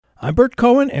I'm Bert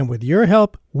Cohen, and with your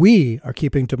help, we are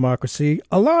keeping democracy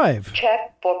alive.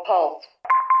 Check for pulse.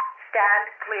 Stand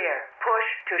clear. Push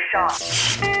to shot.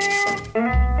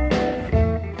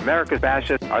 America's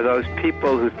fascists are those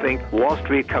people who think Wall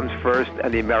Street comes first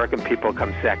and the American people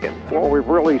come second. What we've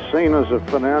really seen is a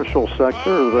financial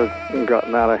sector that's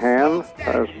gotten out of hand,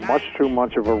 has much too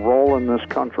much of a role in this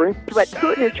country. What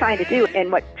Putin is trying to do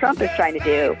and what Trump is trying to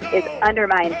do is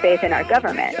undermine faith in our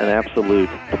government. An absolute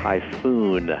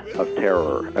typhoon of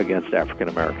terror against African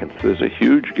Americans. There's a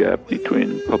huge gap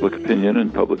between public opinion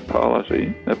and public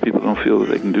policy that people don't feel that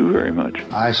they can do very much.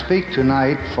 I speak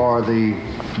tonight for the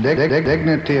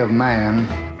dignity of man.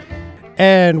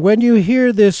 And when you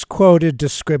hear this quoted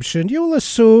description, you'll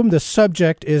assume the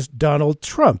subject is Donald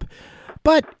Trump.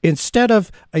 But instead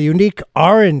of a unique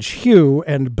orange hue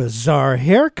and bizarre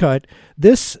haircut,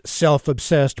 this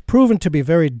self-obsessed, proven to be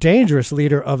very dangerous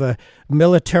leader of a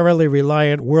militarily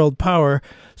reliant world power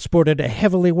sported a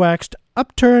heavily waxed,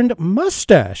 upturned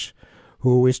mustache.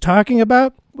 Who he's talking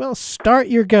about? Well, start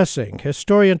your guessing.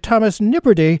 Historian Thomas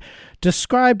Nipperdy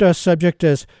described our subject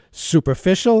as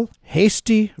superficial,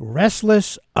 hasty,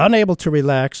 restless, unable to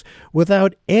relax,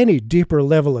 without any deeper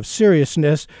level of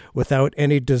seriousness, without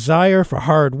any desire for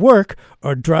hard work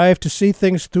or drive to see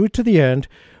things through to the end,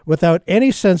 without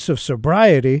any sense of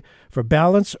sobriety, for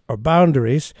balance or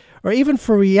boundaries, or even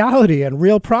for reality and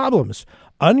real problems,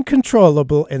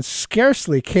 uncontrollable and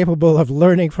scarcely capable of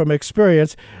learning from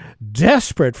experience,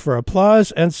 desperate for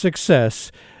applause and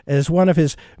success. As one of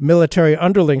his military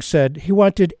underlings said, he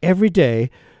wanted every day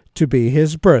to be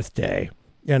his birthday.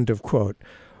 End of quote.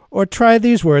 Or try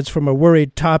these words from a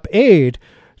worried top aide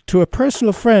to a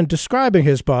personal friend describing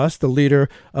his boss, the leader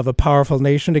of a powerful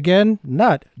nation, again,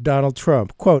 not Donald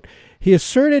Trump. Quote, he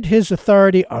asserted his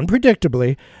authority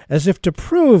unpredictably as if to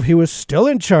prove he was still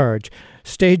in charge,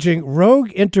 staging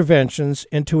rogue interventions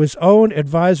into his own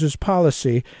advisor's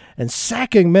policy and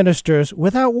sacking ministers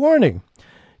without warning.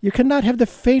 You cannot have the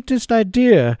faintest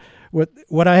idea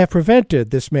what I have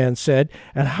prevented, this man said,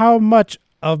 and how much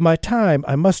of my time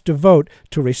I must devote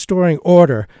to restoring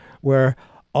order where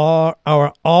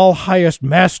our all-highest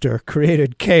master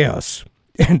created chaos.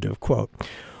 End of quote.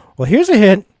 Well, here's a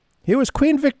hint. He was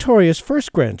Queen Victoria's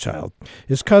first grandchild.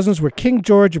 His cousins were King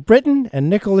George of Britain and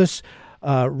Nicholas,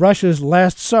 Russia's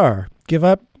last Tsar. Give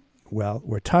up? Well,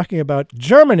 we're talking about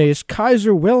Germany's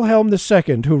Kaiser Wilhelm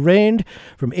II, who reigned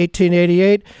from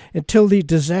 1888 until the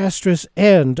disastrous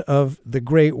end of the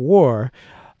Great War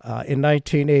in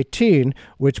 1918,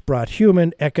 which brought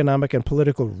human, economic, and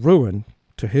political ruin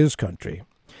to his country.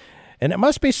 And it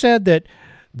must be said that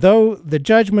though the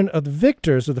judgment of the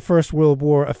victors of the First World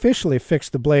War officially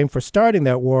fixed the blame for starting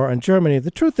that war on Germany, the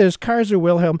truth is Kaiser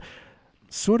Wilhelm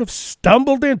sort of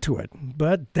stumbled into it.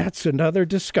 But that's another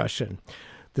discussion.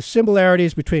 The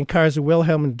similarities between Kaiser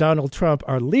Wilhelm and Donald Trump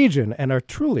are legion and are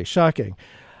truly shocking.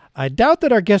 I doubt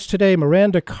that our guest today,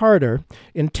 Miranda Carter,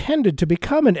 intended to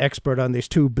become an expert on these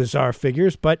two bizarre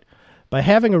figures, but by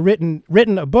having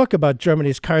written a book about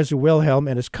Germany's Kaiser Wilhelm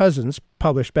and his cousins,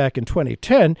 published back in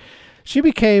 2010, she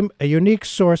became a unique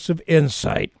source of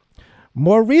insight.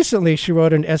 More recently, she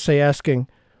wrote an essay asking,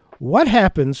 what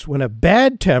happens when a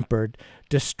bad-tempered,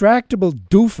 distractible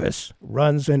doofus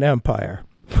runs an empire?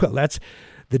 Well, that's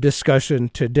the discussion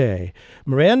today.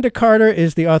 Miranda Carter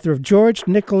is the author of George,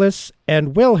 Nicholas,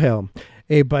 and Wilhelm,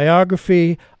 a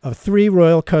biography of three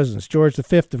royal cousins, George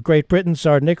V of Great Britain,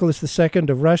 Tsar Nicholas II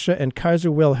of Russia, and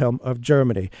Kaiser Wilhelm of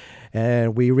Germany.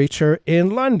 And we reach her in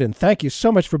London. Thank you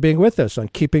so much for being with us on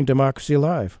Keeping Democracy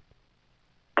Alive.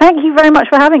 Thank you very much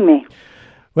for having me.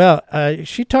 Well,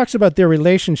 she talks about their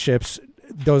relationships,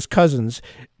 those cousins,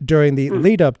 during the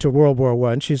lead up to World War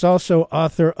I. She's also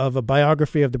author of a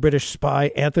biography of the British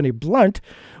spy Anthony Blunt,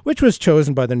 which was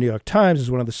chosen by the New York Times as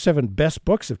one of the 7 best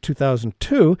books of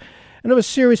 2002, and of a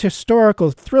series of historical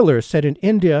thrillers set in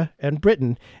India and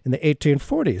Britain in the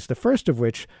 1840s, the first of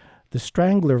which, The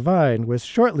Strangler Vine, was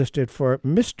shortlisted for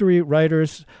Mystery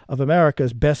Writers of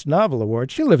America's Best Novel Award.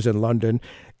 She lives in London,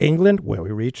 England, where we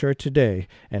reach her today,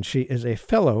 and she is a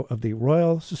fellow of the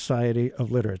Royal Society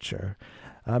of Literature.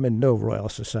 I'm in no Royal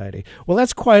Society. Well,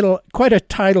 that's quite a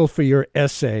title for your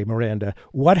essay, Miranda.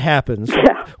 What happens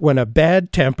when a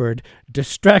bad-tempered,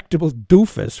 distractible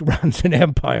doofus runs an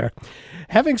empire?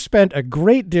 Having spent a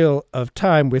great deal of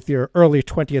time with your early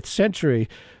 20th century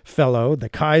fellow, the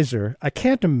Kaiser, I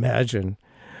can't imagine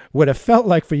what it felt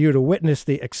like for you to witness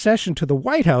the accession to the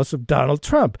White House of Donald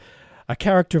Trump, a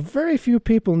character very few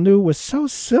people knew was so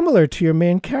similar to your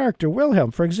main character,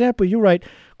 Wilhelm. For example, you write,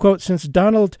 quote, since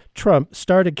Donald Trump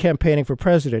started campaigning for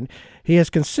president, he has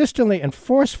consistently and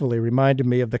forcefully reminded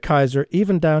me of the Kaiser,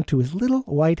 even down to his little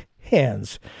white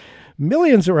hands.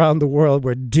 Millions around the world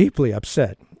were deeply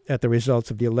upset at the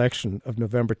results of the election of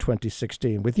November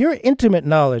 2016. With your intimate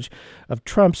knowledge of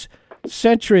Trump's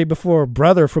century before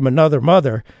brother from another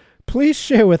mother, please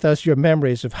share with us your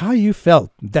memories of how you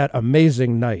felt that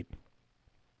amazing night.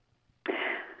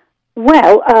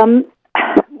 Well,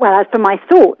 as for my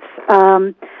thoughts,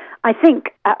 I think,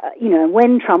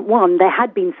 when Trump won, there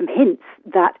had been some hints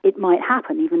that it might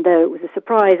happen, even though it was a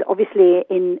surprise. Obviously,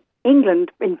 in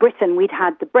England, in Britain, we'd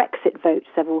had the Brexit vote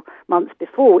several months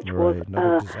before, which was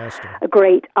a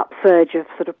great upsurge of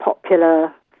sort of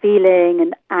popular feeling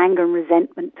and anger and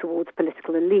resentment towards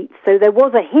political elites. So there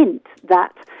was a hint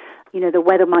that, the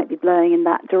weather might be blowing in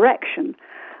that direction.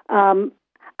 And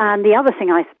the other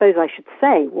thing I suppose I should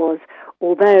say was,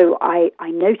 although I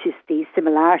noticed these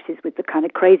similarities with the kind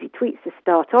of crazy tweets to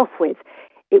start off with,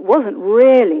 it wasn't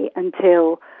really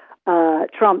until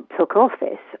Trump took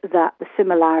office that the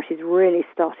similarities really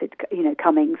started,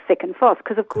 coming thick and fast.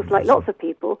 Because, of course, like lots of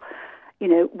people,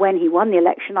 when he won the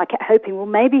election, I kept hoping, well,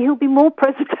 maybe he'll be more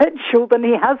presidential than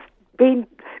he has been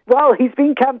while he's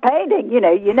been campaigning. You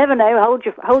never know.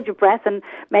 Hold your breath, and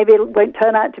maybe it won't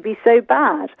turn out to be so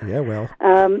bad. Yeah, well.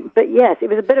 But yes, it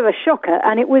was a bit of a shocker,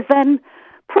 and it was then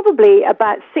probably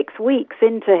about 6 weeks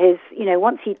into his,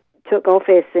 once he took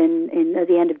office at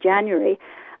the end of January.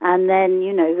 And then,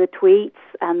 the tweets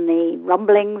and the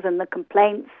rumblings and the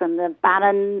complaints and the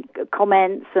Bannon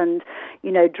comments and,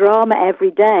 drama every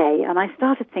day. And I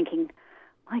started thinking,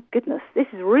 my goodness, this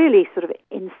is really sort of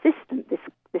insistent,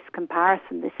 this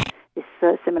comparison, this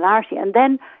similarity. And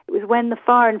then it was when the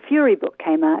Fire and Fury book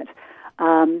came out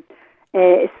in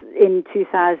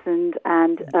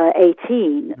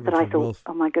 2018 that I thought,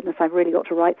 oh my goodness, I've really got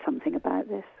to write something about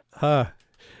this.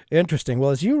 Interesting. Well,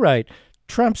 as you write,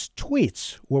 Trump's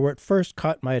tweets were what first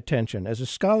caught my attention. As a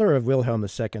scholar of Wilhelm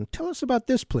II, tell us about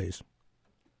this, please.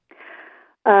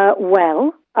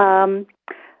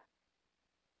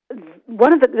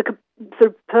 One of the sort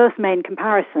of first main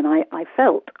comparison I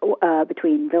felt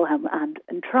between Wilhelm and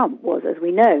Trump was, as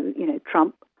we know,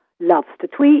 Trump loves to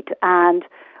tweet, and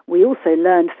we also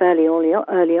learned fairly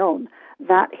early on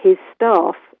that his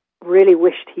staff really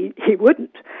wished he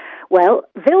wouldn't. Well,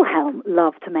 Wilhelm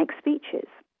loved to make speeches.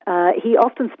 He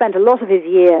often spent a lot of his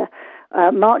year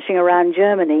marching around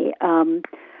Germany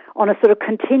on a sort of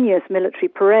continuous military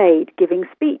parade, giving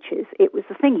speeches. It was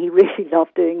the thing he really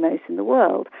loved doing most in the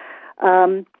world.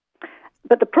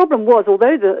 But the problem was,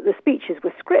 although the speeches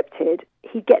were scripted,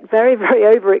 he'd get very, very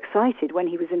overexcited when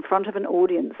he was in front of an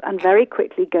audience and very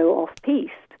quickly go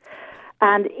off-piste.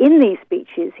 And in these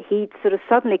speeches, he'd sort of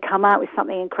suddenly come out with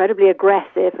something incredibly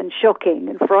aggressive and shocking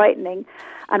and frightening.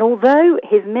 And although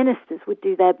his ministers would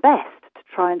do their best to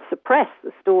try and suppress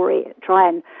the story, try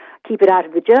and keep it out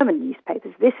of the German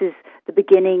newspapers, this is the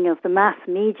beginning of the mass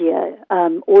media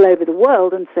all over the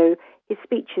world. And so his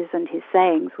speeches and his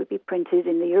sayings would be printed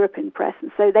in the European press.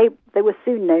 And so they were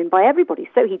soon known by everybody.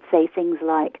 So he'd say things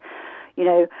like,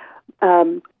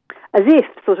 as if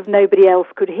sort of nobody else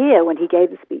could hear when he gave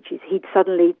the speeches, he'd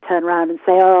suddenly turn around and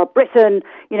say, Britain,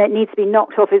 it needs to be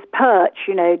knocked off its perch,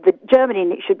 the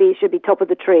Germany should be top of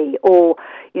the tree, or,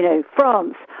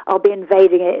 France, I'll be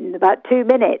invading it in about 2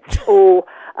 minutes, or,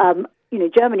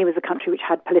 Germany was a country which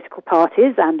had political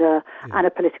parties and a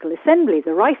political assembly,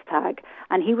 the Reichstag,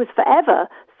 and he was forever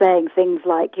saying things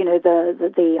like,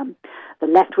 the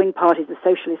left-wing parties, the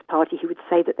Socialist Party, he would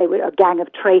say that they were a gang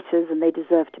of traitors and they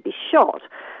deserved to be shot.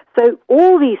 So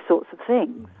all these sorts of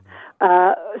things,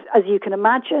 as you can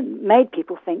imagine, made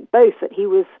people think both that he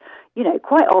was,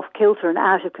 quite off-kilter and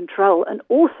out of control, and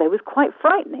also was quite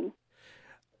frightening.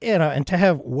 And to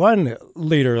have one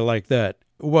leader like that,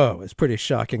 whoa, it's pretty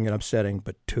shocking and upsetting.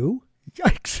 But two?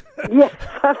 Yikes. Yes,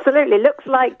 absolutely. It looks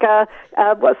like,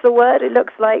 what's the word? It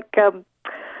looks like, I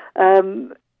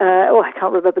can't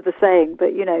remember the saying,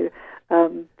 but,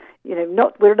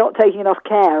 we're not taking enough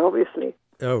care, obviously.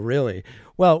 Oh, really?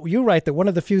 Well, you write that one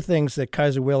of the few things that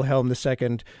Kaiser Wilhelm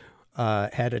II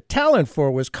had a talent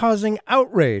for was causing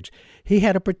outrage. He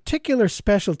had a particular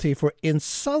specialty for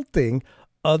insulting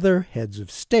other heads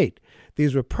of state.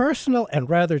 These were personal and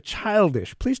rather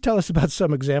childish. Please tell us about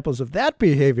some examples of that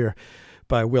behavior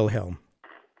by Wilhelm.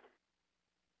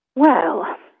 Well,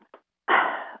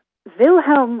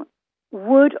 Wilhelm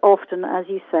would often, as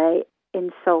you say,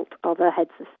 insult other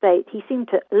heads of state. He seemed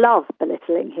to love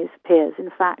belittling his peers, in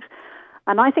fact.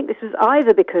 And I think this was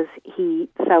either because he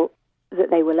felt that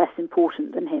they were less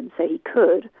important than him, so he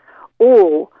could,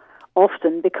 or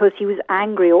often because he was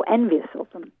angry or envious of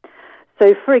them.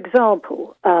 So, for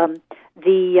example,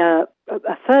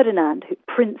 Ferdinand,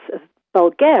 Prince of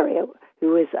Bulgaria, who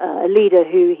was a leader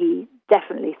who he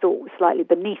definitely thought was slightly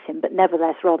beneath him, but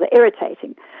nevertheless rather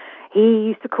irritating. He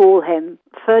used to call him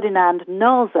Ferdinand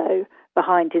Naso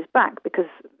behind his back because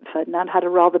Ferdinand had a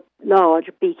rather large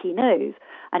beaky nose.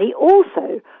 And he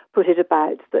also put it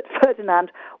about that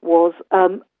Ferdinand was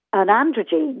an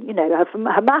androgyne, a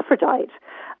hermaphrodite.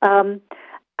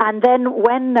 And then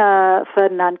when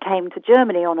Ferdinand came to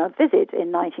Germany on a visit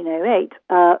in 1908,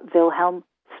 Wilhelm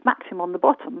smacked him on the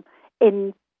bottom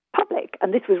in public.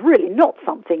 And this was really not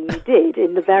something you did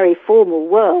in the very formal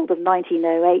world of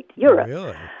 1908 Europe.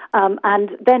 Really?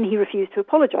 And then he refused to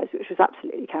apologize, which was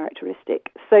absolutely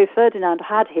characteristic. So Ferdinand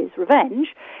had his revenge.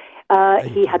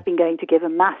 He had been going to give a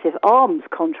massive arms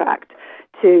contract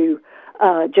to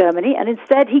Germany, and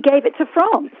instead he gave it to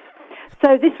France.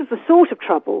 So this was the sort of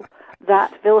trouble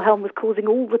that Wilhelm was causing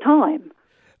all the time.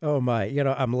 Oh my!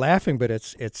 I'm laughing, but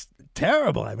it's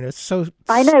terrible. I mean, it's so.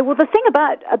 I know. Well, the thing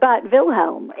about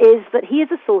Wilhelm is that he is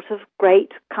a sort of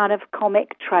great kind of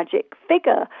comic, tragic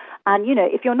figure, and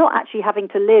if you're not actually having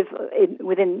to live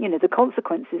within the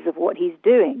consequences of what he's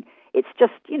doing, it's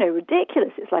just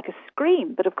ridiculous. It's like a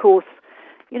scream. But of course,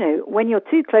 when you're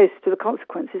too close to the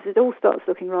consequences, it all starts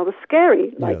looking rather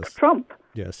scary, like Trump.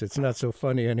 Yes, it's not so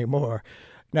funny anymore.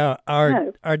 Now,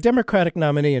 our Democratic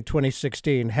nominee in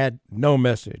 2016 had no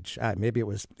message. Maybe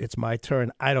it's my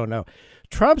turn. I don't know.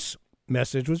 Trump's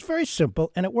message was very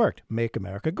simple, and it worked. Make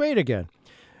America great again.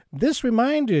 This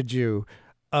reminded you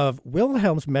of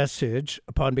Wilhelm's message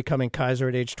upon becoming Kaiser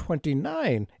at age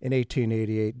 29 in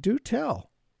 1888. Do tell.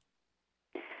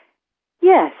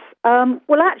 Yes.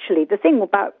 Well, actually, the thing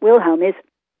about Wilhelm is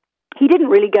he didn't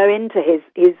really go into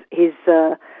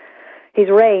his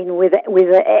reign with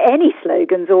any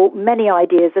slogans or many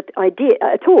ideas at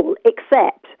all,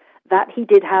 except that he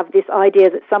did have this idea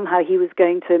that somehow he was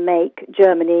going to make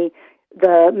Germany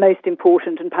the most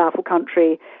important and powerful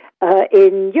country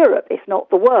in Europe, if not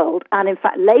the world. And in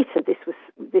fact, later this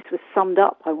was summed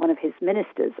up by one of his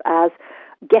ministers as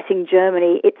getting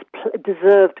Germany its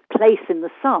deserved place in the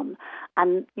sun.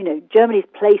 And Germany's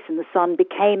place in the sun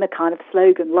became a kind of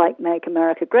slogan like "Make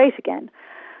America Great Again."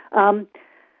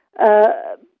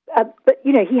 But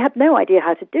he had no idea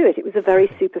how to do it. It was a very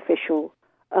superficial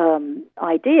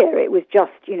idea. It was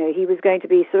just, he was going to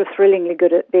be sort of thrillingly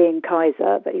good at being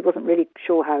Kaiser, but he wasn't really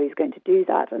sure how he was going to do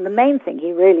that. And the main thing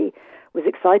he really was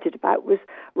excited about was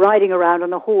riding around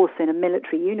on a horse in a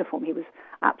military uniform. He was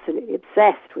absolutely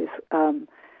obsessed with,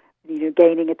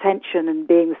 gaining attention and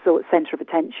being the sort of center of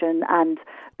attention and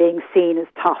being seen as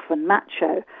tough and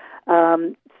macho.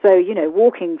 So,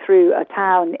 walking through a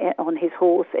town on his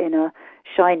horse in a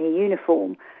shiny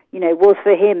uniform, was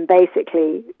for him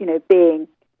basically,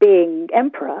 being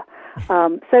emperor.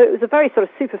 So it was a very sort of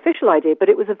superficial idea, but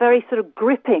it was a very sort of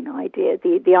gripping idea,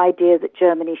 the idea that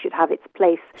Germany should have its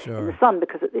place in the sun,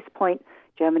 because at this point,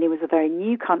 Germany was a very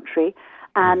new country,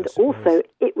 and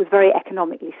it was very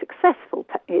economically successful.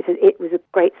 It was a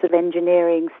great sort of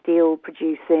engineering, steel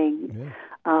producing,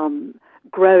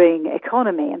 growing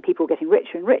economy, and people getting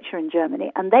richer and richer in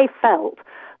Germany, and they felt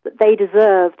that they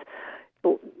deserved,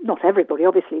 well, not everybody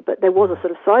obviously, but there was a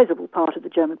sort of sizable part of the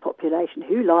German population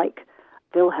who, like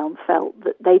Wilhelm, felt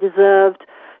that they deserved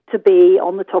to be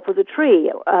on the top of the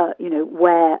tree,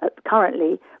 where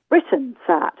currently Britain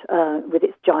sat with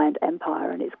its giant empire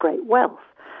and its great wealth.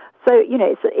 So,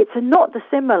 it's a not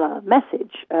dissimilar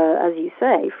message, as you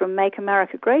say, from Make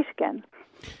America Great Again.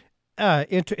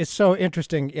 It's so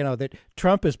interesting, that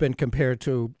Trump has been compared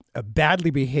to a badly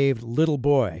behaved little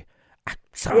boy.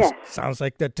 Sounds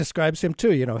like that describes him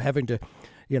too, having to,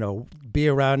 be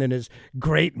around in his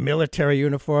great military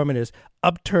uniform and his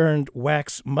upturned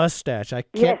wax mustache.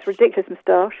 Yes, ridiculous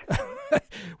mustache.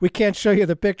 We can't show you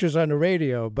the pictures on the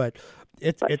radio, but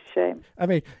it's a shame. I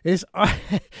mean,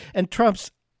 and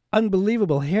Trump's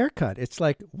unbelievable haircut. It's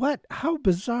like, what? How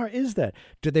bizarre is that?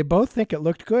 Did they both think it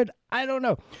looked good? I don't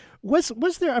know. Was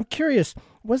there, I'm curious,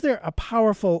 was there a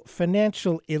powerful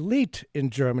financial elite in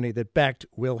Germany that backed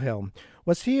Wilhelm?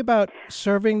 Was he about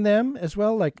serving them as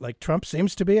well, like Trump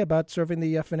seems to be about serving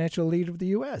the financial elite of the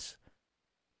U.S.?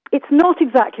 It's not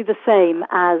exactly the same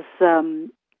as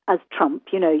Trump.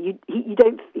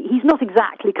 He's not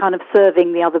exactly kind of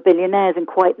serving the other billionaires in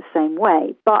quite the same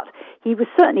way, but he was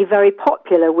certainly very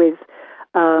popular with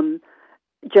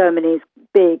Germany's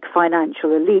big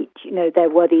financial elite. There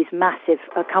were these massive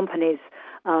companies,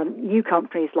 new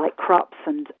companies like Krupp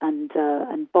and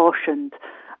Bosch and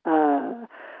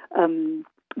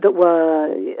that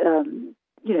were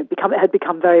had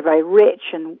become very, very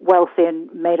rich and wealthy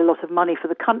and made a lot of money for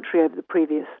the country over the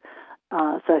previous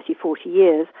 30, 40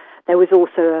 years. There was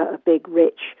also a big,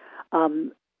 rich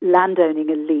landowning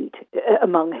elite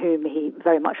with whom he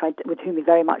very much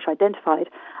identified,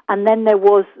 and then there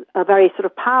was a very sort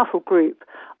of powerful group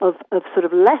of sort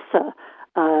of lesser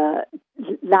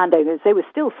landowners. They were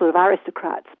still sort of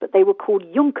aristocrats, but they were called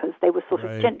Junkers. They were sort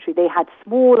of gentry. They had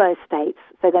smaller estates,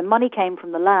 so their money came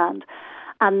from the land,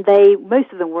 and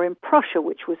most of them were in Prussia,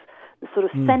 which was the sort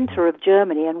of center of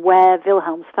Germany and where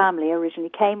Wilhelm's family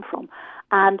originally came from.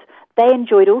 And they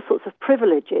enjoyed all sorts of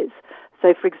privileges.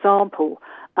 So, for example,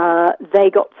 they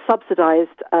got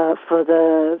subsidized for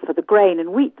the grain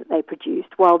and wheat that they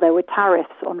produced, while there were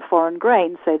tariffs on foreign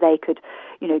grain, so they could,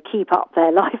 keep up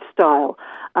their lifestyle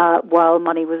while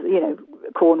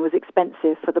corn was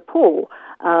expensive for the poor.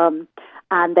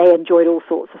 And they enjoyed all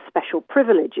sorts of special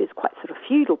privileges, quite sort of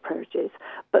feudal privileges.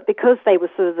 But because they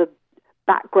were sort of the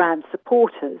background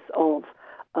supporters of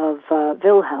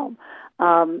Wilhelm,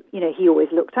 he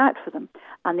always looked out for them.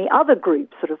 And the other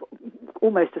group, sort of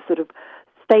almost a sort of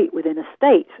state within a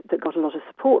state that got a lot of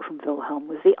support from Wilhelm,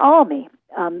 was the army.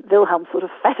 Wilhelm sort of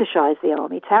fetishized the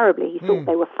army terribly. He thought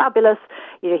they were fabulous.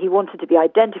 He wanted to be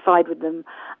identified with them,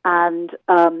 and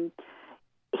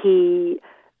he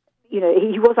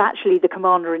was actually the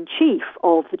commander-in-chief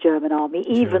of the German army,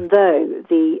 even though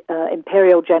the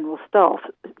Imperial General Staff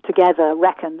together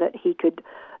reckoned that he could,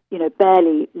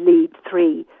 barely lead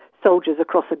 3 soldiers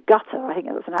across a gutter. I think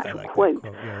that was an actual quote.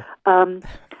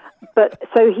 But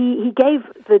so he gave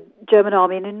the German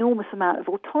army an enormous amount of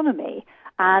autonomy,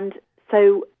 and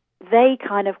so they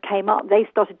kind of came up. They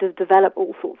started to develop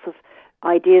all sorts of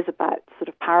ideas about sort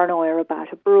of paranoia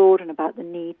about abroad and about the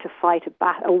need to fight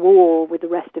a war with the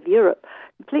rest of Europe,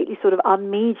 completely sort of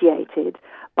unmediated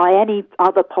by any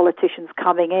other politicians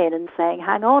coming in and saying,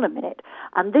 hang on a minute.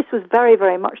 And this was very,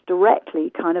 very much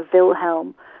directly kind of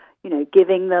Wilhelm,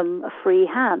 giving them a free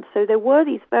hand. So there were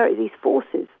these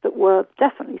forces that were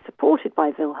definitely supported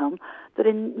by Wilhelm that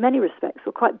in many respects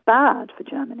were quite bad for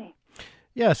Germany.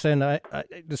 Yes, and I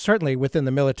certainly within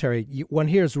the military, one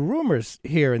hears rumors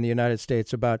here in the United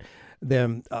States about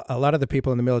them. A lot of the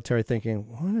people in the military thinking,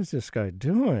 "What is this guy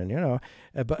doing?"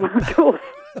 But of course.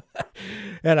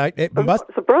 And I'm not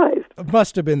surprised.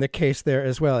 Must have been the case there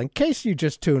as well. In case you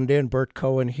just tuned in, Bert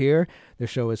Cohen here. The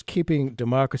show is Keeping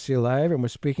Democracy Alive, and we're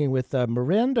speaking with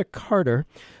Miranda Carter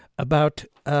about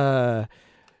the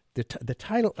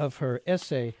title of her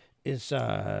essay is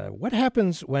What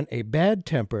Happens When a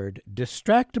Bad-Tempered,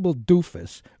 Distractible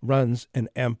Doofus Runs an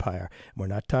Empire. We're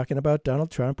not talking about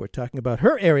Donald Trump. We're talking about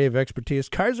her area of expertise,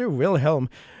 Kaiser Wilhelm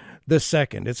II.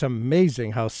 It's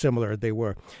amazing how similar they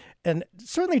were. And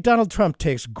certainly Donald Trump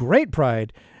takes great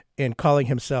pride in calling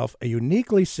himself a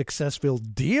uniquely successful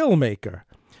deal maker.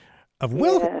 Of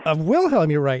Wilhelm,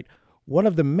 you're right. One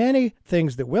of the many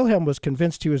things that Wilhelm was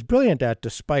convinced he was brilliant at,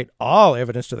 despite all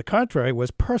evidence to the contrary, was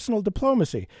personal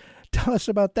diplomacy. Tell us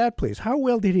about that, please. How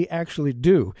well did he actually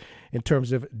do in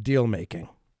terms of deal-making?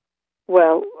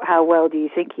 Well, how well do you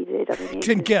think he did? I mean, it was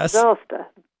a guess. disaster.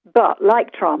 But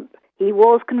like Trump, he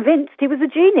was convinced he was a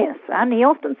genius, and he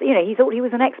often, he thought he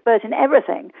was an expert in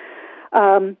everything.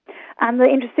 And the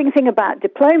interesting thing about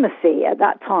diplomacy at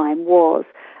that time was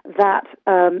that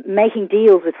making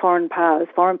deals with foreign powers,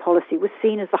 foreign policy, was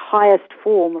seen as the highest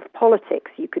form of politics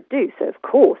you could do. So, of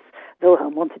course,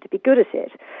 Wilhelm wanted to be good at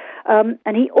it.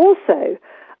 And he also,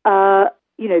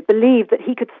 believed that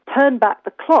he could turn back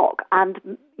the clock and,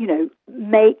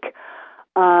 make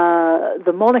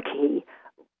the monarchy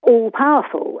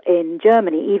all-powerful in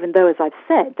Germany, even though, as I've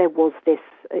said, there was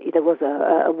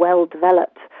a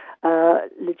well-developed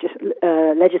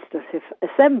legislative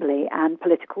assembly and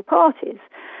political parties.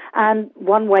 And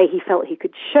one way he felt he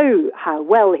could show how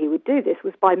well he would do this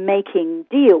was by making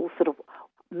deals sort of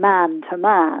man to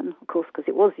man, of course, because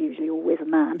it was usually always a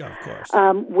man,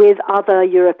 with other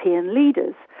European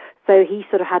leaders. So he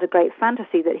sort of had a great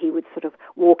fantasy that he would sort of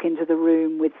walk into the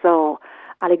room with Tsar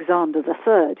Alexander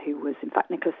III, who was in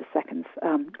fact Nicholas II's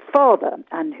father,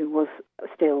 and who was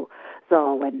still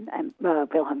Tsar when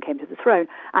Wilhelm came to the throne,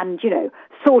 and,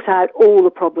 sort out all the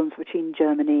problems between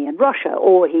Germany and Russia,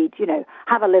 or he'd,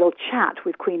 have a little chat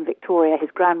with Queen Victoria,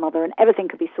 his grandmother, and everything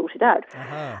could be sorted out.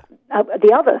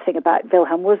 The other thing about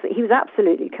Wilhelm was that he was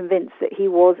absolutely convinced that he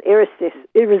was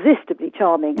irresistibly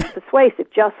charming and persuasive,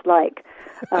 just like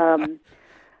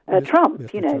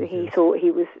Trump. He thought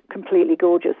he was completely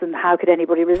gorgeous, and how could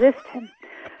anybody resist him?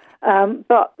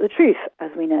 But the truth,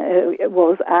 as we know,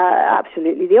 was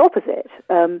absolutely the opposite,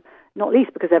 not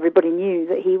least because everybody knew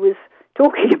that he was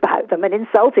talking about them and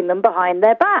insulting them behind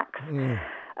their backs.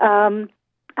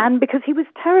 And because he was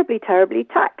terribly, terribly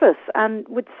tactless and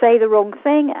would say the wrong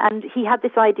thing, and he had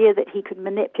this idea that he could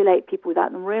manipulate people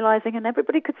without them realizing, and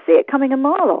everybody could see it coming a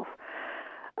mile off.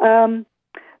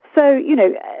 So,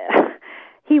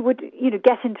 he would,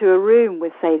 get into a room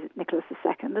with, say, Nicholas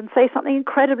II and say something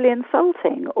incredibly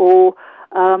insulting or,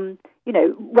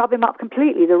 rub him up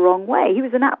completely the wrong way. He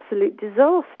was an absolute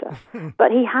disaster.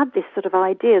 But he had this sort of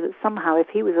idea that somehow if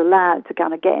he was allowed to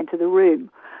kind of get into the room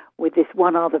with this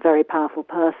one other very powerful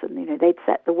person, they'd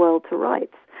set the world to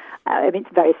rights. It's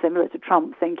very similar to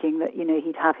Trump thinking that,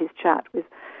 he'd have his chat with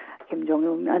Kim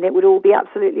Jong-un and it would all be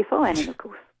absolutely fine. And, of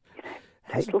course,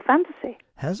 total fantasy.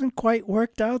 Hasn't quite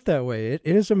worked out that way. It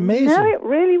is amazing. No, it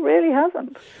really, really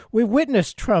hasn't. We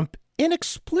witnessed Trump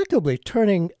inexplicably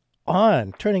turning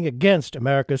against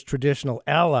America's traditional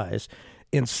allies,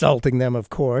 insulting them, of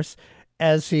course,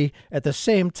 as he, at the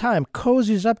same time,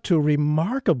 cozies up to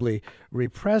remarkably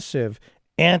repressive,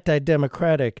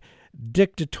 anti-democratic,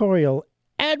 dictatorial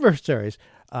adversaries.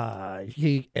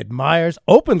 He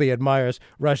openly admires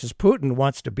Russia's Putin,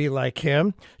 wants to be like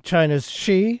him, China's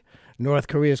Xi, North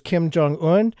Korea's Kim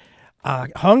Jong-un,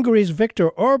 Hungary's Viktor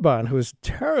Orban, who is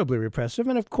terribly repressive,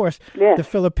 and, of course, the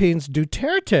Philippines'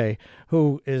 Duterte,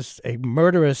 who is a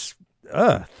murderous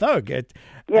thug.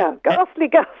 Ghastly,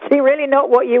 really not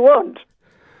what you want.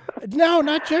 No,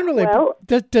 not generally. Well,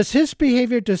 does his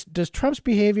behavior, does Trump's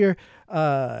behavior,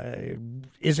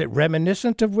 is it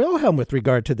reminiscent of Wilhelm with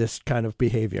regard to this kind of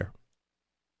behavior?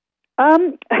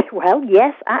 Well,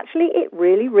 yes, actually, it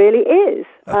really, really is.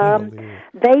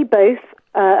 They both,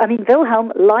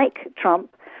 Wilhelm, like Trump,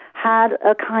 had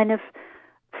a kind of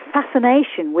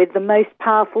fascination with the most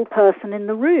powerful person in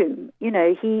the room.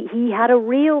 He had a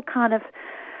real kind of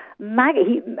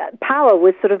power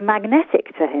was sort of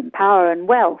magnetic to him, power and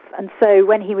wealth. And so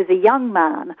when he was a young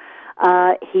man,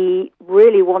 he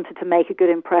really wanted to make a good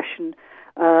impression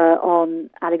on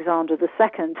Alexander II,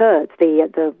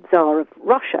 the Tsar of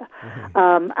Russia.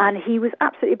 Mm-hmm. And he was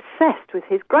absolutely obsessed with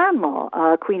his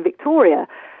grandma, Queen Victoria.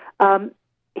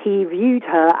 He viewed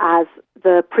her as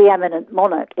the preeminent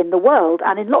monarch in the world,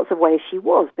 and in lots of ways she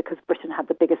was, because Britain had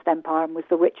the biggest empire and was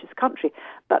the richest country.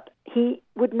 But he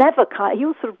would never, he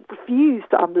also sort of refused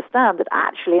to understand that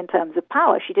actually in terms of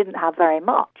power she didn't have very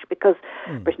much, because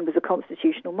Britain was a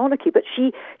constitutional monarchy. But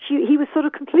he was sort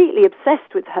of completely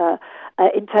obsessed with her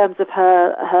in terms of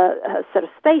her sort of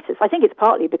status. I think it's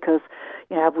partly because,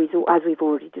 as we've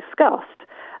already discussed,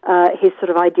 his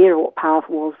sort of idea of what power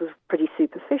was pretty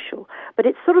superficial. But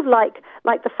it's sort of like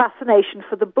the fascination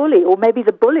for the bully, or maybe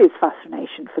the bully's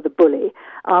fascination for the bully.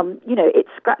 It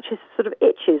scratches, sort of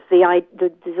itches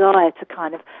the desire to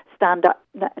kind of stand up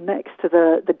next to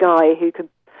the guy who can,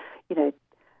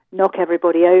 knock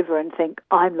everybody over and think,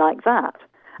 I'm like that.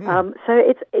 So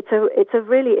it's a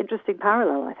really interesting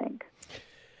parallel, I think.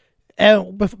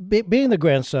 Being the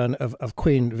grandson of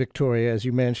Queen Victoria, as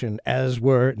you mentioned, as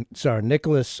were Tsar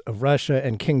Nicholas of Russia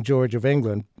and King George of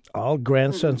England, all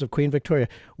grandsons of Queen Victoria,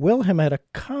 Wilhelm had a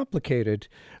complicated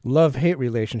love-hate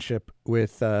relationship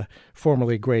with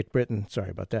formerly Great Britain. Sorry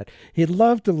about that. He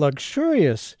loved the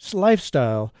luxurious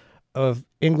lifestyle of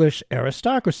English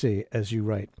aristocracy, as you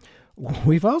write.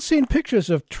 We've all seen pictures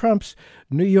of Trump's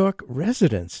New York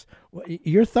residence.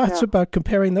 Your thoughts about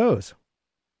comparing those?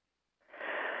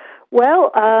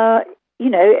 Well,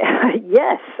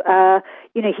 yes.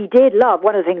 He did love,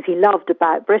 one of the things he loved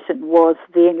about Britain was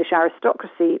the English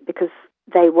aristocracy, because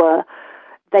they were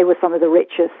some of the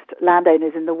richest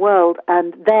landowners in the world,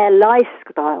 and their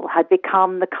lifestyle had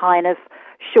become the kind of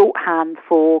shorthand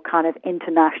for kind of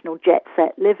international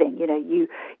jet-set living.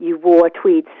 You wore a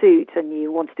tweed suit and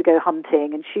you wanted to go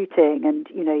hunting and shooting, and,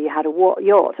 you had a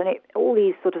yacht, and all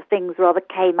these sort of things rather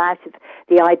came out of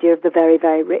the idea of the very,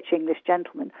 very rich English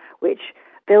gentleman, which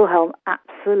Wilhelm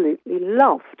absolutely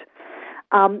loved.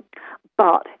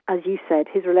 But, as you said,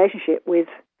 his relationship with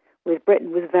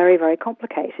Britain was very, very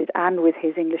complicated, and with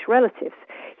his English relatives.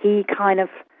 He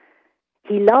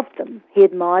loved them, he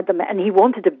admired them, and he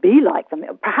wanted to be like them.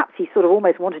 Perhaps he sort of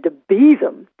almost wanted to be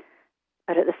them.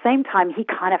 But at the same time, he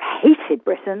kind of hated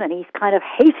Britain, and he kind of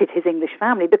hated his English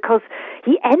family because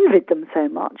he envied them so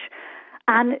much.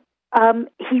 And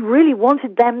he really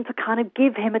wanted them to kind of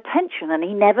give him attention, and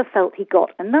he never felt he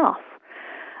got enough.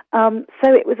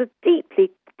 So it was a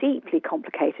deeply, deeply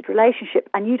complicated relationship.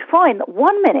 And you'd find that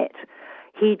one minute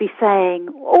he'd be saying,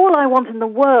 all I want in the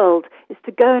world is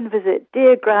to go and visit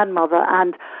dear grandmother,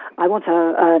 and I want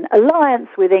an alliance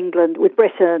with England, with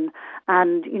Britain,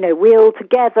 and,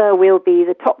 we'll be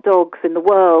the top dogs in the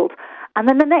world. And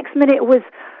then the next minute was,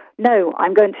 no,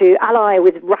 I'm going to ally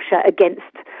with Russia against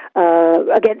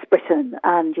Britain,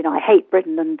 and, I hate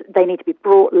Britain, and they need to be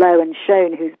brought low and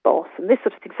shown who's boss, and this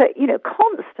sort of thing. So,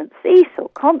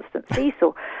 constant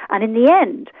seesaw. And in the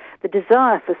end, the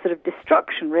desire for sort of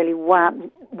destruction really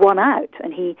won out,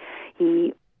 and he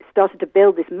started to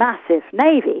build this massive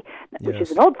navy, which is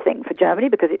an odd thing for Germany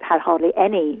because it had hardly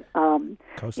any,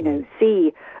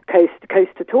 sea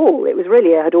coast at all. It was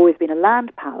really had always been a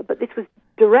land power, but this was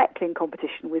directly in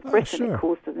competition with Britain. Sure. It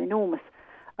caused an enormous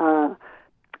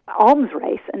arms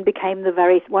race and became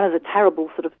one of the terrible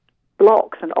sort of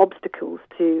blocks and obstacles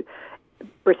to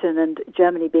Britain and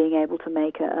Germany being able to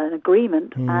make an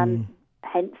agreement, and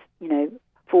hence,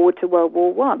 forward to World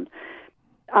War One.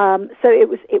 So it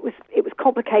was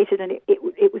complicated, and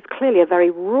it was clearly a very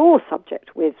raw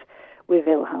subject with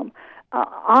Wilhelm.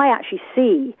 I actually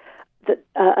see that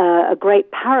a great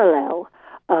parallel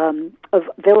of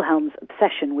Wilhelm's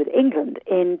obsession with England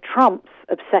in Trump's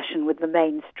obsession with the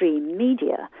mainstream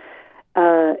media.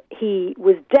 He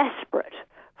was desperate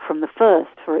from the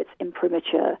first for its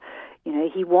imprimatur.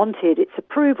 He wanted its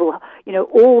approval.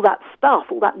 All that stuff,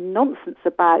 all that nonsense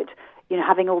about,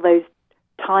 having all those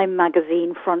Time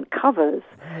magazine front covers,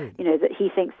 that he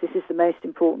thinks this is the most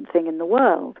important thing in the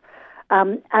world.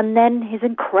 And then his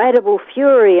incredible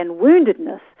fury and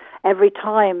woundedness every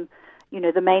time,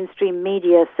 the mainstream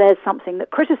media says something that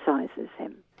criticizes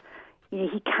him.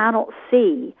 He cannot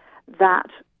see that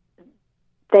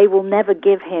they will never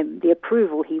give him the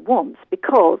approval he wants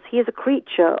because he is a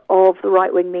creature of the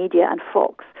right-wing media and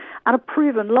Fox and a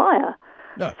proven liar.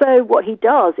 No. So what he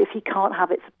does, if he can't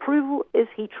have its approval, is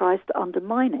he tries to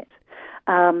undermine it.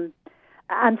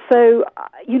 And so,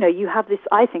 you have this,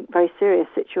 I think, very serious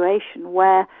situation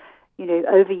where,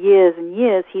 over years and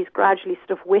years, he's gradually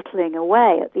sort of whittling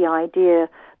away at the idea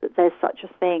that there's such a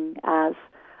thing as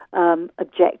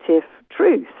objective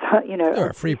truth,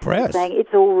 or free press. Saying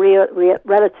it's all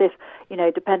relative,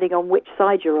 depending on which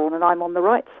side you're on, and I'm on the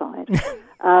right side.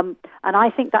 And I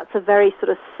think that's a very sort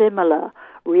of similar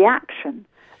reaction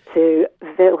to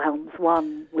Wilhelm's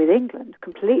one with England,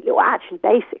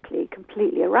 basically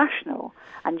completely irrational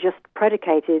and just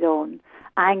predicated on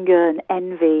anger and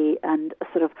envy and a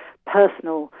sort of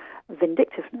personal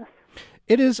vindictiveness.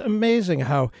 It is amazing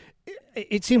how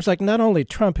it seems like not only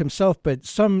Trump himself, but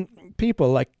some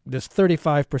people, like this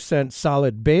 35%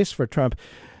 solid base for Trump,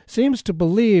 seems to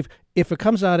believe if it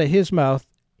comes out of his mouth,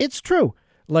 it's true.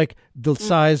 Like the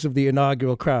size of the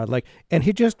inaugural crowd, and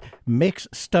he just makes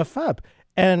stuff up.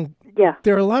 And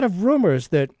there are a lot of rumors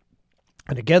that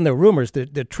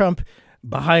Trump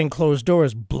behind closed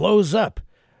doors blows up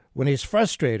when he's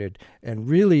frustrated and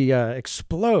really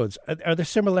explodes. Are there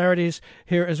similarities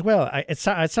here as well? It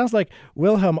sounds like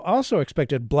Wilhelm also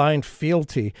expected blind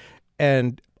fealty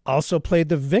and also played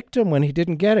the victim when he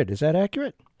didn't get it. Is that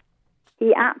accurate?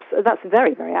 That's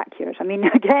very, very accurate. I mean,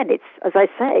 again, it's, as I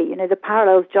say, the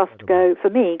parallels just go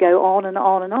on and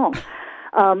on and on.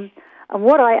 And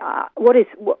one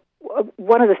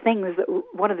of the things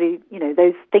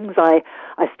those things I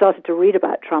started to read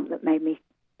about Trump that made me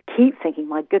keep thinking,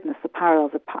 my goodness, the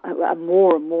parallels are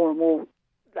more and more and more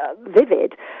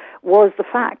vivid, was the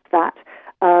fact that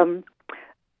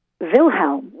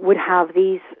Wilhelm would have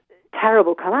these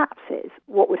terrible collapses.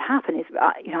 What would happen is,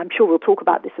 I'm sure we'll talk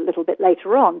about this a little bit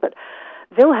later on, but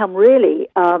Wilhelm really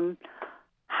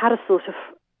had a sort of,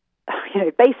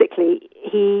 basically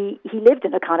he lived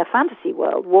in a kind of fantasy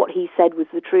world. What he said was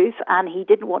the truth, and he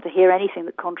didn't want to hear anything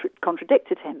that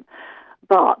contradicted him.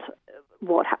 But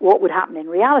what would happen in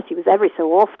reality was every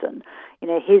so often,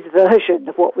 his version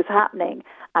of what was happening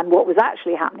and what was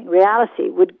actually happening, reality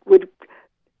would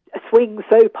swing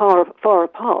so far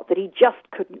apart that he just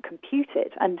couldn't compute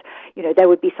it. And, there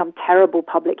would be some terrible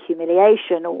public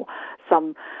humiliation or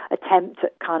some attempt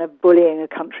at kind of bullying a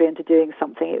country into doing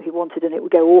something he wanted and it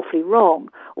would go awfully wrong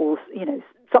or,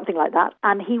 something like that.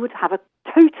 And he would have a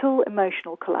total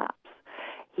emotional collapse.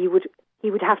 He would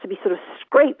have to be sort of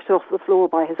scraped off the floor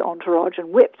by his entourage and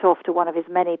whipped off to one of his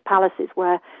many palaces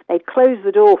where they'd close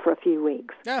the door for a few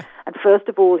weeks. Yeah. And first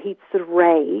of all, he'd sort of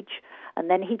rage, and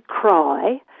then he'd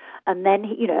cry, and then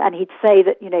he'd say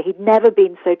that he'd never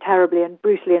been so terribly and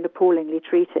brutally and appallingly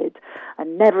treated,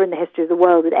 and never in the history of the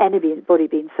world had anybody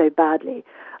been so badly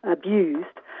abused.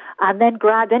 And then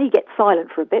he'd get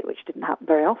silent for a bit, which didn't happen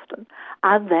very often,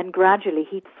 and then gradually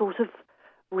he'd sort of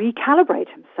recalibrate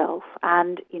himself,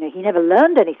 and he never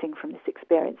learned anything from this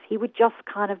experience. He would just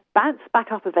kind of bounce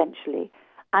back up eventually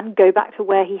and go back to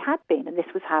where he had been, and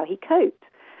this was how he coped.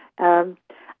 And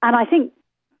I think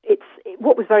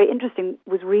what was very interesting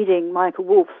was reading Michael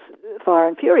Wolff's Fire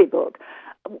and Fury book,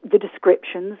 the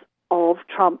descriptions of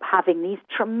Trump having these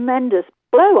tremendous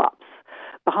blow-ups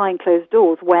behind closed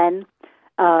doors when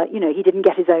he didn't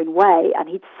get his own way, and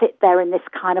he'd sit there in this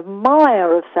kind of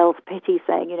mire of self-pity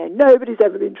saying, nobody's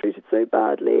ever been treated so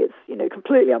badly. It's,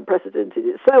 completely unprecedented.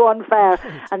 It's so unfair.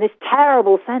 And this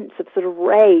terrible sense of sort of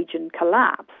rage and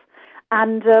collapse.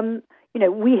 And,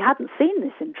 we hadn't seen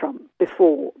this in Trump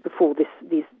before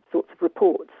these sorts of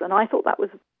reports. And I thought that was,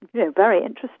 very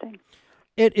interesting.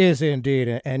 It is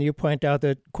indeed. And you point out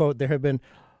that, quote, there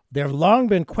have long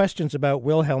been questions about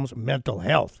Wilhelm's mental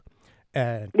health.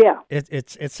 And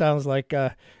it sounds like,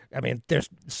 there's,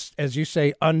 as you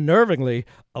say, unnervingly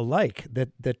alike,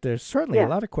 that there's certainly a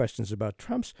lot of questions about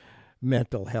Trump's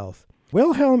mental health.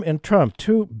 Wilhelm and Trump,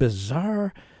 two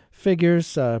bizarre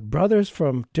figures, brothers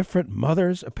from different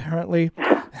mothers, apparently.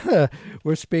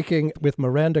 We're speaking with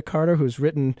Miranda Carter, who's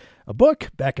written a book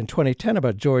back in 2010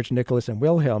 about George, Nicholas, and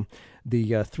Wilhelm,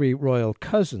 the three royal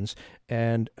cousins,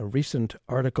 and a recent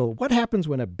article, What Happens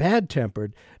When a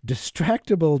Bad-Tempered,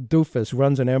 Distractible Doofus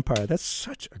Runs an Empire. That's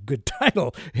such a good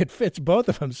title. It fits both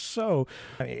of them so.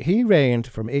 He reigned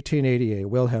from 1888,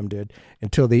 Wilhelm did,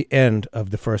 until the end of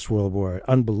the First World War.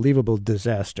 Unbelievable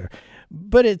disaster.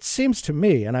 But it seems to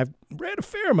me, and I've read a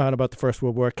fair amount about the First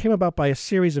World War, it came about by a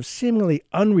series of seemingly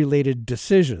unrelated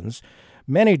decisions,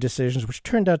 many decisions which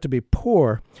turned out to be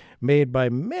poor, made by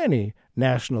many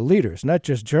national leaders, not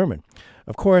just German.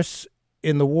 Of course,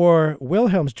 in the war,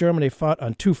 Wilhelm's Germany fought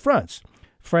on two fronts,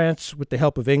 France with the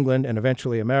help of England and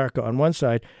eventually America on one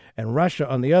side, and Russia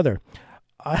on the other.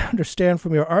 I understand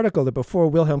from your article that before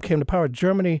Wilhelm came to power,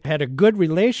 Germany had a good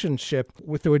relationship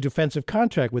through a defensive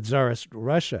contract with Tsarist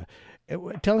Russia.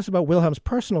 Tell us about Wilhelm's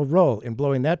personal role in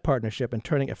blowing that partnership and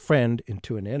turning a friend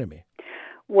into an enemy.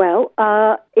 Well,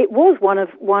 it was one of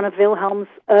Wilhelm's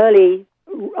early,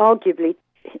 arguably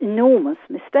enormous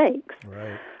mistakes.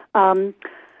 Right.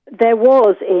 There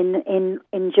was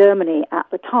in Germany at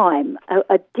the time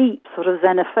a deep sort of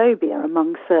xenophobia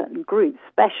among certain groups,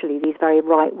 especially these very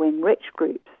right-wing rich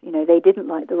groups. They didn't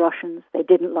like the Russians, they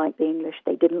didn't like the English,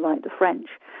 they didn't like the French.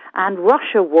 And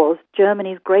Russia was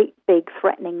Germany's great big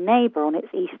threatening neighbor on its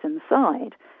eastern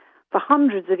side. For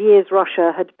hundreds of years,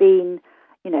 Russia had been,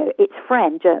 its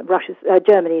friend,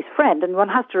 Germany's friend. And one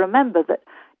has to remember that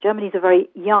Germany's a very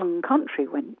young country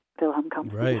when Wilhelm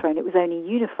comes to the throne. It was only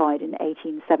unified in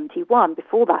 1871.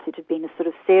 Before that, it had been a sort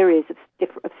of series of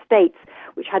states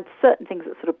which had certain things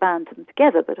that sort of bound them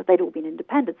together, but they'd all been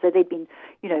independent. So they'd been,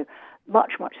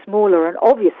 much, much smaller and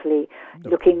obviously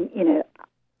looking,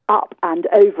 up and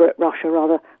over at Russia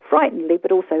rather frighteningly, but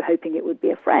also hoping it would be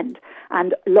a friend.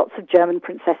 And lots of German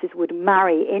princesses would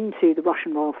marry into the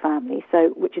Russian royal family,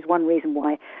 which is one reason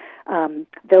why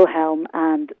Wilhelm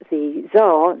and the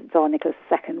Tsar Nicholas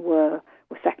II, were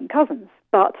second cousins.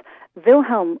 But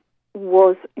Wilhelm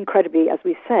was incredibly, as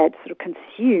we said, sort of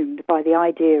consumed by the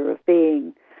idea of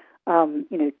being,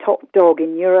 top dog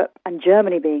in Europe and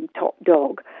Germany being top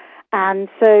dog. And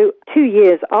so 2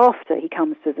 years after he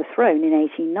comes to the throne in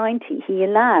 1890, he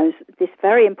allows this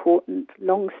very important,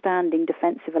 long-standing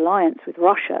defensive alliance with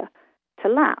Russia to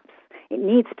lapse. It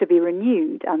needs to be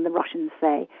renewed, and the Russians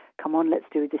say, come on, let's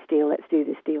do this deal, let's do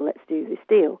this deal, let's do this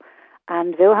deal.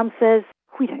 And Wilhelm says,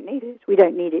 we don't need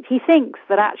it. He thinks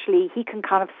that actually he can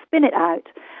kind of spin it out,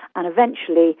 and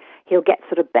eventually he'll get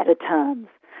sort of better terms.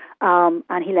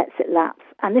 And he lets it lapse.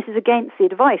 And this is against the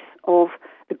advice of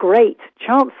the great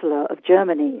Chancellor of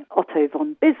Germany, Otto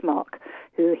von Bismarck,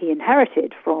 who he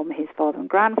inherited from his father and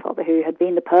grandfather, who had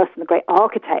been the great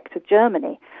architect of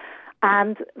Germany.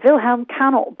 And Wilhelm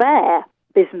cannot bear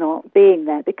Bismarck being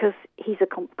there because he's a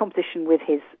competition with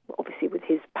his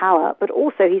power, but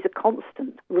also he's a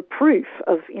constant reproof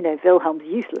of, Wilhelm's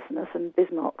uselessness and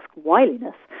Bismarck's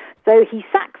wiliness. So he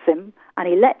sacks him and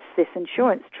he lets this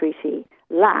insurance treaty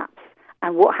lapse.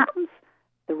 And what happens?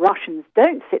 The Russians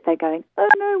don't sit there going, oh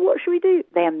no, what should we do?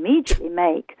 They immediately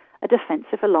make a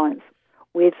defensive alliance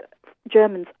with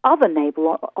Germany's other neighbor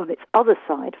on its other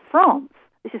side, France.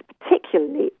 This is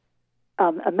particularly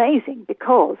amazing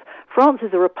because France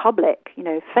is a republic,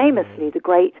 famously the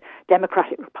great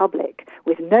democratic republic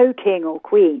with no king or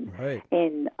queen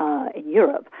in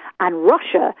Europe. And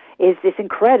Russia is this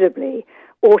incredibly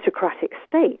autocratic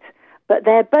state. But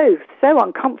they're both so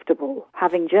uncomfortable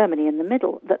having Germany in the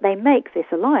middle that they make this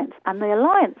alliance. And the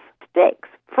alliance sticks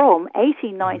from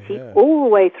 1890 all the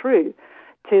way through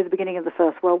to the beginning of the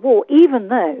First World War, even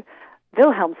though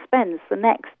Wilhelm spends the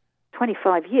next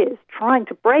 25 years trying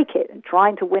to break it and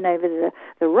trying to win over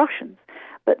the Russians.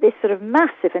 But this sort of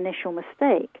massive initial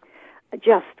mistake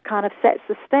just kind of sets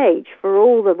the stage for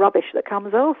all the rubbish that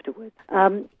comes afterwards.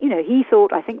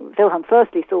 I think Wilhelm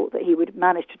firstly thought that he would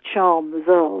manage to charm the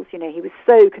Tsars. He was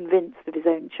so convinced of his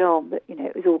own charm that,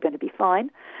 it was all going to be fine.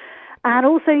 And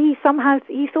also he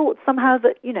thought somehow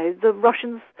that, the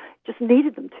Russians just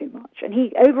needed them too much. And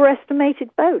he overestimated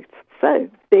both. So,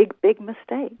 big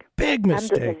mistake. Big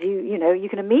mistake. And as you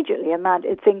can immediately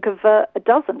think of a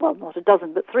dozen, well, not a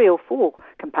dozen, but 3 or 4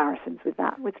 comparisons with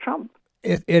that, with Trump.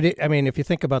 I mean, if you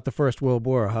think about the First World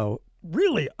War, how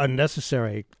really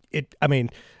unnecessary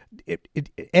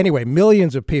anyway,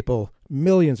 millions of people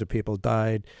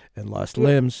died and lost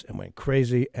limbs and went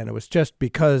crazy, and it was just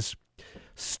because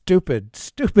stupid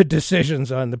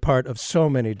decisions on the part of so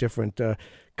many different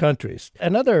countries.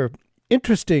 Another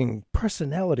interesting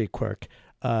personality quirk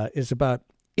is about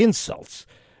insults.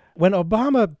 When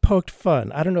Obama poked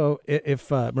fun, I don't know if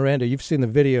Miranda, you've seen the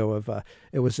video of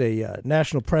it was a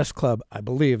National Press Club, I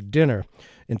believe, dinner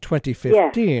in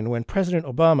 2015 when President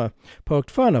Obama poked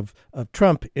fun of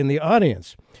Trump in the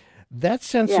audience. That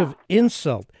sense of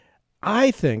insult,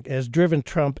 I think, has driven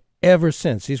Trump ever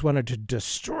since. He's wanted to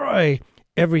destroy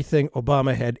everything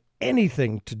Obama had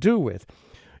anything to do with.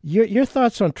 Your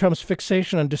thoughts on Trump's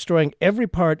fixation on destroying every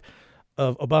part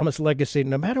of Obama's legacy,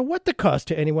 no matter what the cost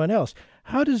to anyone else.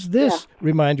 How does this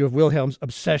remind you of Wilhelm's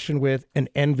obsession with and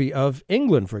envy of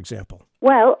England, for example?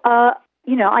 Well, I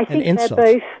think they're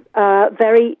both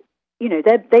very,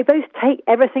 they both take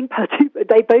everything.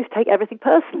 They both take everything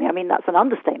personally. I mean, that's an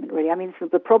understatement, really. I mean, so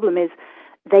the problem is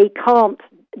they can't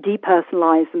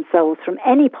depersonalize themselves from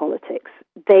any politics.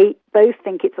 They both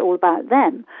think it's all about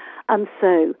them, and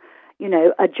so,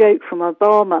 a joke from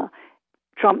Obama,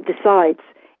 Trump decides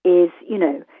is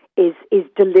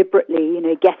deliberately,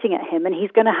 getting at him, and he's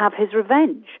going to have his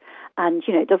revenge. And,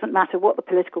 it doesn't matter what the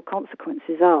political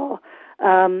consequences are,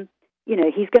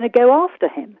 he's going to go after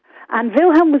him. And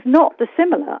Wilhelm was not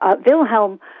dissimilar.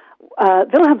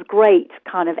 Wilhelm's great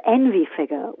kind of envy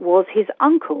figure was his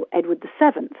uncle, Edward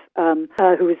VII,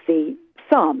 who was the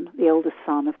oldest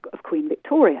son of Queen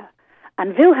Victoria.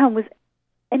 And Wilhelm was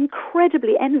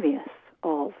incredibly envious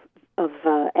of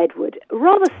Edward,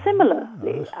 rather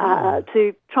similarly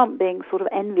to Trump being sort of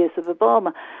envious of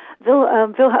Obama.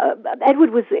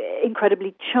 Edward was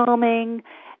incredibly charming,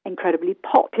 incredibly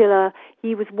popular.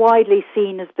 He was widely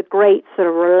seen as the great sort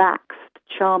of relaxed,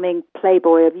 charming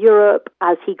playboy of Europe.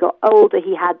 As he got older,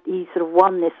 he sort of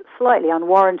won this slightly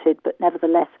unwarranted, but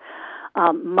nevertheless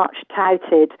much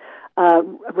touted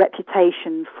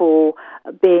reputation for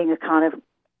being a kind of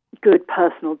good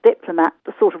personal diplomat,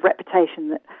 the sort of reputation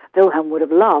that Wilhelm would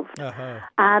have loved.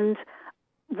 And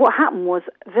what happened was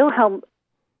Wilhelm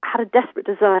had a desperate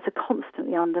desire to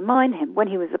constantly undermine him. When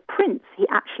he was a prince,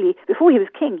 before he was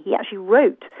king, he actually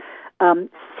wrote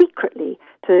secretly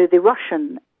to the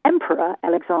Russian Emperor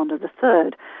Alexander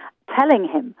III, telling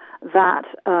him that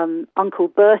Uncle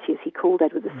Bertie, as he called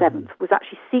Edward VII, was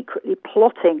actually secretly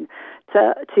plotting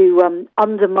to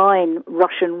undermine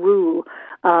Russian rule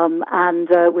and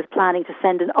was planning to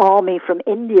send an army from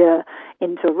India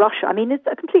into Russia. I mean, it's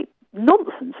a complete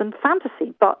nonsense and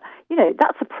fantasy, but,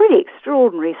 that's a pretty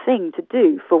extraordinary thing to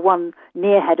do for one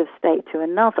near head of state to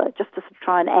another, just to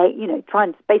try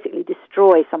and basically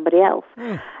destroy somebody else.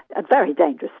 Very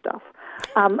dangerous stuff.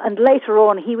 And later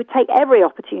on, he would take every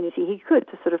opportunity he could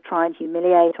to sort of try and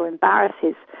humiliate or embarrass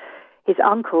his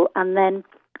uncle. And then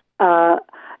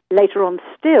later on,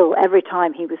 still, every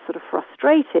time he was sort of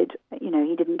frustrated,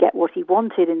 he didn't get what he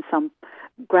wanted in some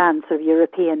grand sort of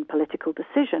European political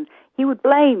decision, he would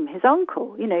blame his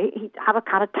uncle. He'd have a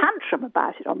kind of tantrum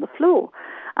about it on the floor.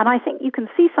 And I think you can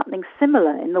see something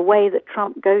similar in the way that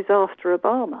Trump goes after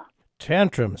Obama.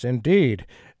 Tantrums, indeed.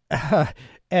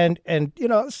 And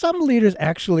some leaders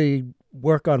actually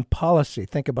work on policy,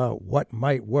 think about what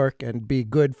might work and be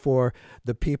good for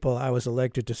the people I was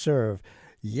elected to serve.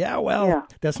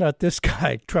 That's not this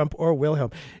guy, Trump or Wilhelm.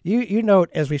 You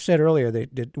note, as we said earlier,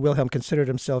 that Wilhelm considered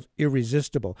himself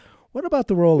irresistible. What about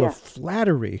the role of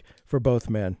flattery for both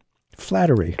men?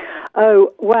 Flattery.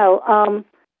 Oh, well,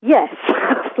 yes,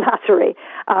 flattery.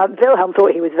 Wilhelm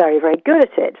thought he was very, very good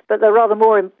at it, but the rather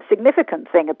more significant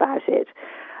thing about it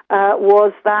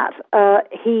was that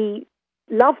he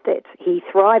loved it. He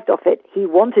thrived off it. He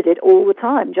wanted it all the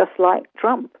time, just like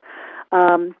Trump.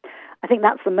 I think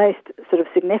that's the most sort of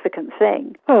significant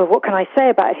thing. Oh, what can I say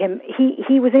about him?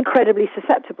 He was incredibly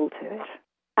susceptible to it,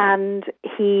 and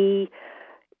he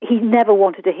never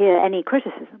wanted to hear any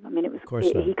criticism. I mean,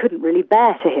 he couldn't really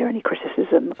bear to hear any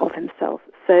criticism of himself.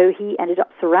 So he ended up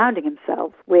surrounding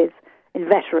himself with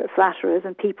inveterate flatterers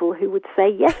and people who would say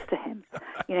yes to him.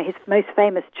 His most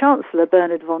famous chancellor,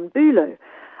 Bernard von Bülow,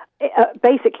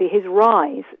 basically his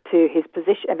rise to his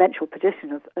eventual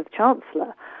position of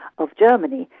chancellor of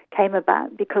Germany came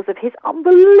about because of his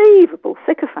unbelievable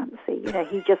sycophancy.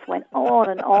 He just went on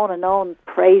and on and on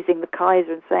praising the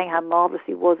Kaiser and saying how marvelous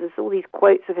he was. There's all these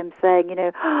quotes of him saying,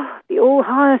 the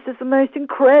All-Highest is the most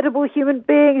incredible human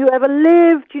being who ever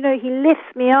lived. He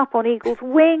lifts me up on eagle's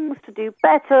wings to do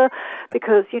better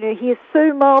because, he is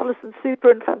so marvelous and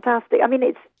super and fantastic. I mean,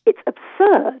 it's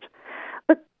absurd.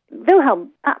 But Wilhelm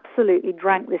absolutely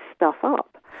drank this stuff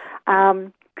up.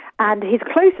 And his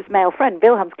closest male friend,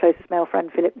 Wilhelm's closest male friend,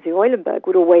 Philip zu Eulenburg,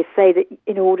 would always say that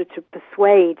in order to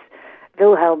persuade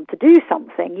Wilhelm to do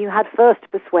something, you had first to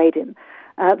persuade him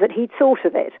that he'd thought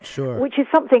of it. Sure. Which is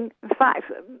something, in fact,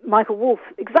 Michael Wolff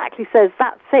exactly says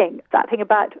that thing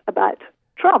about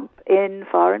Trump in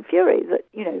Fire and Fury, that,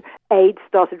 aides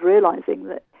started realizing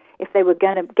that if they were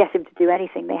going to get him to do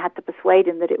anything, they had to persuade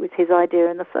him that it was his idea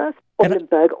in the first.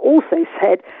 Eulenburg also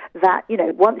said that,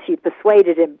 once you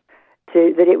persuaded him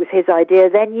that it was his idea,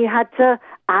 then you had to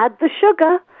add the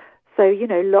sugar. So,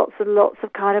 lots and lots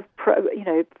of kind of,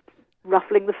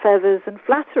 ruffling the feathers and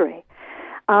flattery.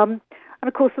 And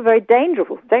of course, the very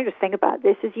dangerous thing about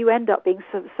this is you end up being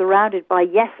surrounded by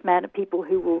yes men, people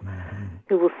who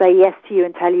will say yes to you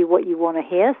and tell you what you want to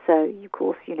hear. So, of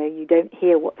course, you don't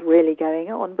hear what's really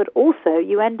going on. But also,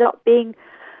 you end up being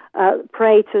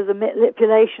prey to the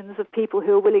manipulations of people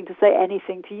who are willing to say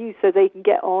anything to you so they can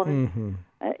get on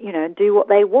and do what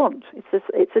they want.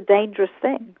 It's a dangerous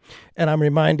thing. And I'm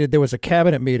reminded there was a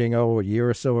cabinet meeting, a year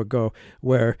or so ago,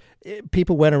 where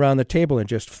people went around the table and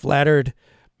just flattered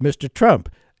Mr. Trump,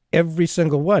 every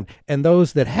single one. And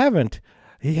those that haven't,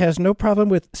 he has no problem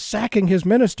with sacking his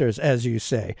ministers, as you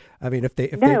say. I mean, if they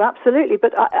absolutely.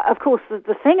 But of course,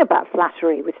 the thing about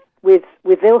flattery with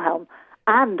Wilhelm,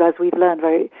 and as we've learned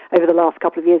over the last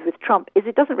couple of years with Trump, is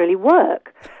it doesn't really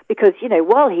work. Because,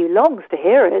 while he longs to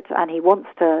hear it and he wants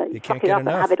to suck it up and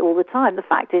have it all the time, the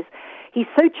fact is he's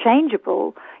so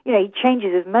changeable, he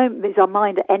changes his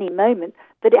mind at any moment,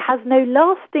 that it has no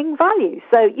lasting value.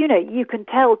 So, you can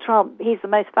tell Trump he's the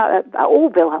most, all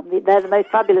Wilhelm, they're the most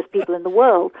fabulous people in the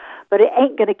world, but it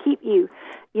ain't going to keep you,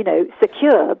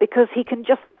 secure, because he can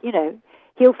just,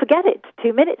 he'll forget it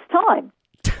 2 minutes' time.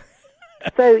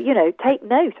 So, take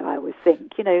note, I always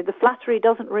think. The flattery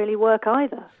doesn't really work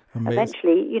either. Amazing.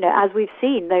 Eventually, as we've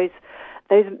seen, those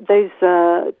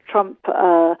Trump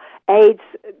aides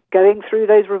going through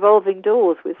those revolving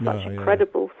doors with such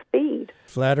incredible speed.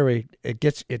 Flattery,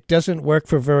 it doesn't work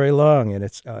for very long, and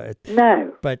it's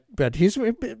no. But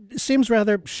it seems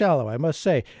rather shallow, I must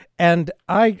say. And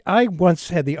I once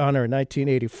had the honor in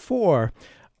 1984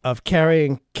 of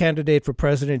carrying candidate for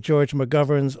president George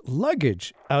McGovern's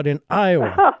luggage out in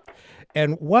Iowa.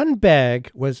 And one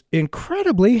bag was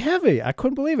incredibly heavy. I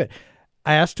couldn't believe it.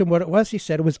 I asked him what it was. He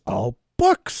said it was all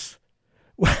books.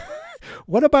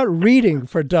 What about reading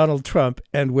for Donald Trump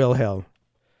and Wilhelm?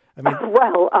 I mean,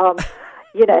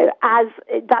 there's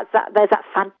that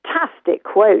fantastic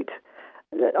quote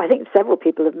that I think several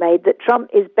people have made, that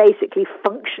Trump is basically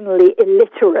functionally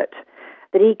illiterate,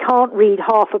 that he can't read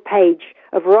half a page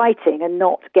of writing and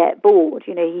not get bored.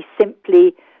 He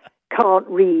simply can't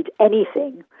read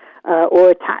anything or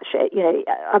attach it.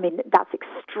 I mean, that's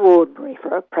extraordinary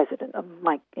for a president,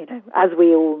 as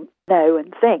we all know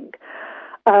and think.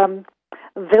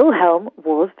 Wilhelm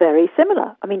was very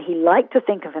similar. I mean, he liked to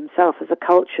think of himself as a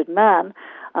cultured man,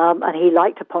 and he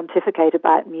liked to pontificate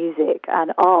about music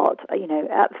and art.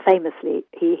 Famously,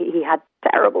 he had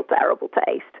terrible, terrible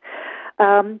taste.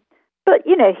 But,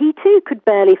 he too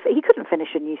he couldn't finish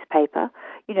a newspaper.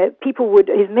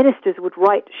 His ministers would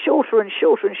write shorter and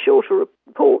shorter and shorter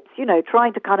reports,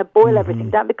 trying to kind of boil everything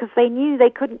down, because they knew they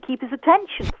couldn't keep his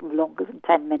attention for longer than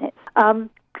 10 minutes.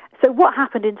 So what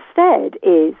happened instead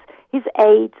is his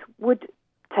aides would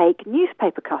take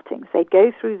newspaper cuttings. They'd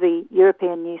go through the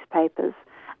European newspapers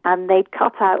and they'd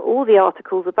cut out all the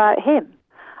articles about him.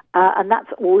 And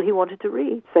that's all he wanted to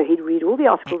read. So he'd read all the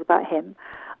articles about him,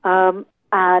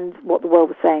 and what the world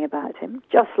was saying about him,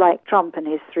 just like Trump and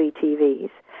his 3 TVs.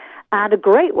 And a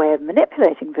great way of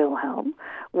manipulating Wilhelm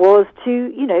was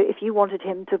to, if you wanted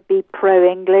him to be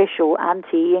pro-English or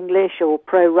anti-English or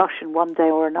pro-Russian one day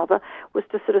or another, was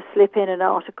to sort of slip in an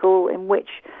article in which,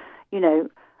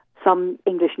 some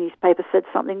English newspaper said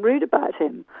something rude about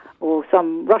him, or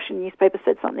some Russian newspaper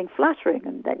said something flattering,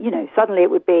 and then, suddenly it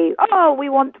would be, we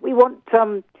want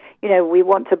to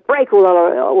break all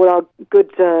our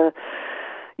good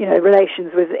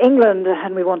relations with England,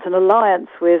 and we want an alliance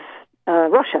with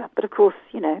Russia. But of course,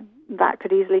 that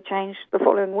could easily change the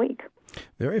following week.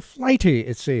 Very flighty,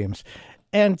 it seems.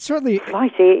 And certainly...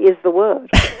 Flighty is the word.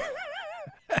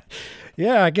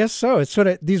 Yeah, I guess so. It's sort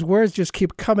of, these words just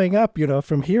keep coming up,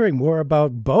 from hearing more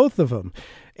about both of them.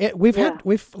 We've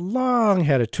long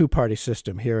had a two-party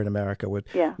system here in America.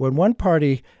 When one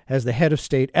party has the head of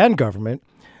state and government,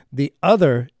 the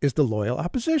other is the loyal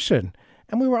opposition.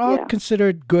 And we were all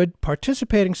considered good,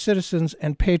 participating citizens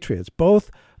and patriots,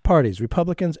 both parties,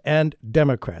 Republicans and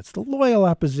Democrats. The loyal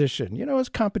opposition, as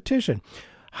competition.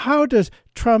 How does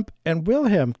Trump and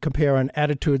Wilhelm compare on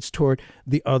attitudes toward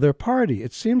the other party?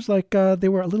 It seems like they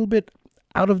were a little bit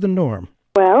out of the norm.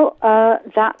 Well,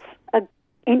 that's an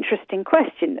interesting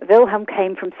question. Wilhelm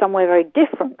came from somewhere very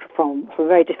different from a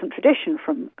very different tradition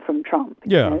from Trump.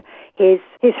 Yeah. You know,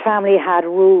 his family had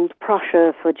ruled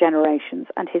Prussia for generations,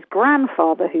 and his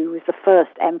grandfather, who was the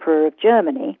first emperor of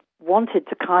Germany, wanted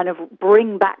to kind of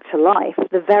bring back to life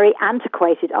the very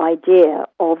antiquated idea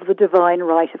of the divine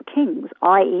right of kings,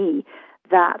 i.e.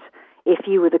 that if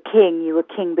you were the king, you were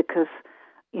king because,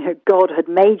 you know, God had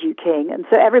made you king, and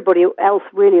so everybody else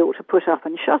really ought to put up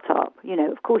and shut up. You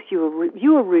know, of course you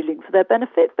were ruling for their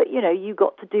benefit, but, you know, you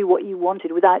got to do what you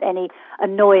wanted without any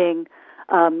annoying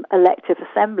elective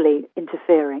assembly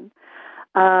interfering.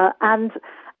 And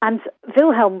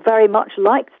Wilhelm very much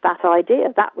liked that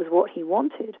idea. That was what he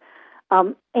wanted.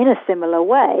 In a similar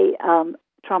way,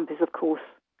 Trump is, of course,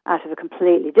 out of a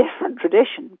completely different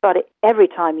tradition, but every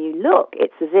time you look,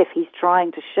 it's as if he's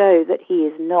trying to show that he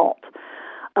is not,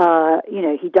 you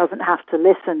know, he doesn't have to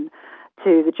listen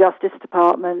to the Justice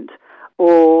Department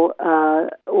or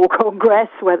Congress,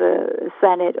 whether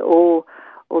Senate or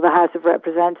the House of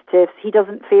Representatives. He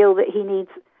doesn't feel that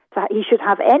he should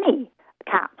have any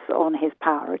caps on his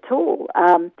power at all.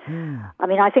 I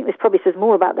mean, I think this probably says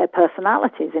more about their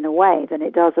personalities in a way than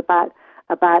it does about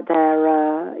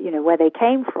their, you know, where they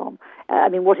came from. I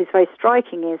mean, what is very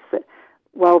striking is that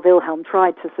while Wilhelm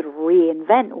tried to sort of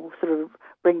reinvent or sort of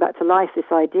bring back to life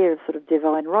this idea of sort of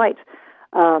divine right,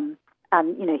 and,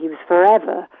 you know, he was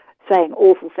forever saying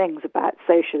awful things about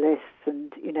socialists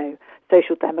and, you know,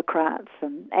 social democrats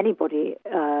and anybody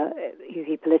who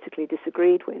he politically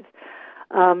disagreed with.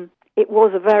 It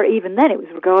was even then it was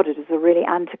regarded as a really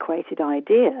antiquated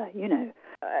idea, you know.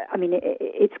 I mean,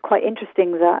 it's quite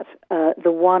interesting that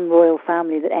the one royal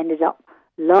family that ended up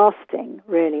lasting,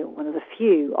 really, one of the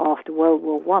few after World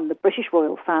War I, the British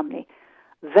royal family,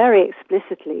 very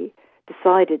explicitly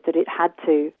decided that it had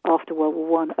to, after World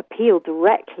War I, appeal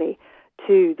directly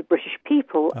to the British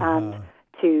people and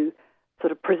to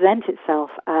sort of present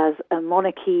itself as a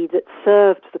monarchy that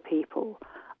served the people,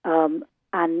 and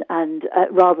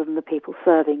rather than the people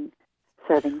serving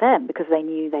them, because they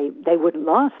knew they wouldn't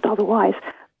last otherwise.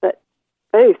 But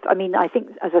both, I mean, I think,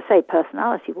 as I say,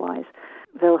 personality-wise,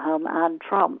 Wilhelm and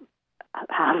Trump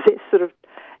have this sort of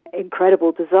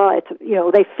incredible desire to, you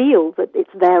know, they feel that it's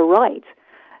their right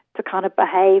to kind of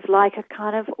behave like a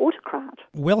kind of autocrat.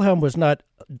 Wilhelm was not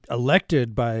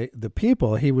elected by the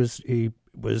people. He was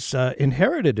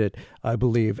inherited it, I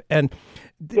believe. And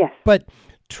yes. But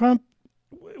Trump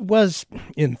was,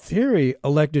 in theory,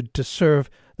 elected to serve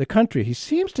the country. He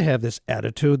seems to have this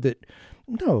attitude that,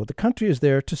 no, the country is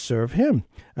there to serve him.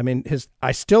 I mean,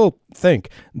 I still think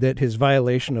that his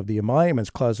violation of the Emoluments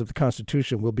Clause of the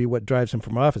Constitution will be what drives him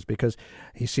from office, because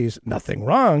he sees nothing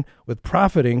wrong with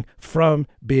profiting from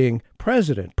being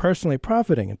president, personally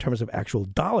profiting in terms of actual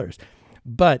dollars.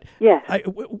 But yes.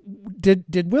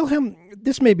 Did Wilhelm,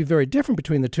 this may be very different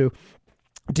between the two,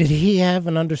 did he have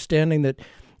an understanding that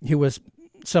he was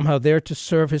somehow there to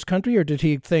serve his country, or did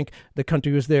he think the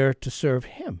country was there to serve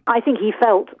him? I think he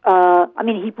felt, I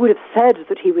mean, he would have said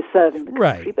that he was serving the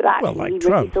country, right. But actually like he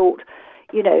Trump. Really thought,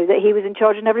 you know, that he was in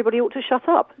charge and everybody ought to shut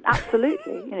up.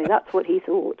 Absolutely. You know, that's what he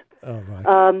thought. Oh,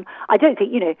 right. I don't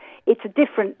think, you know, it's a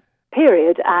different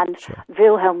period, and sure.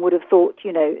 Wilhelm would have thought,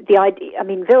 you know, the idea, I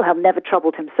mean, Wilhelm never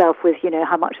troubled himself with, you know,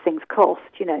 how much things cost,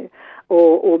 you know,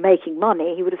 or making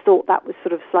money. He would have thought that was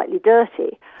sort of slightly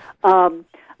dirty.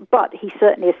 But he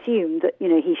certainly assumed that, you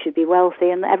know, he should be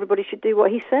wealthy and that everybody should do what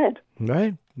he said.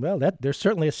 Right. Well, there's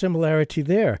certainly a similarity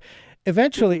there.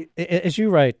 Eventually, as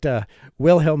you write,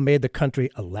 Wilhelm made the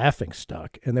country a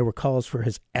laughingstock, and there were calls for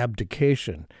his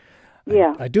abdication.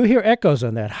 Yeah. I do hear echoes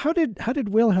on that. How did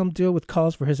Wilhelm deal with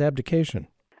calls for his abdication?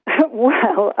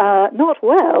 Well, not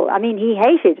well. I mean, he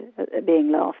hated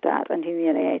being laughed at and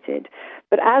humiliated.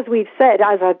 But as we've said,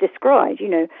 as I've described, you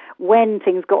know, when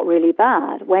things got really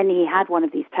bad, when he had one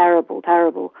of these terrible,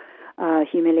 terrible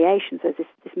humiliations, there's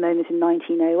this moment in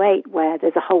 1908 where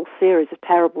there's a whole series of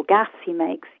terrible gaffes he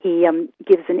makes. He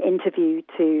gives an interview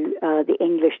to the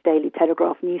English Daily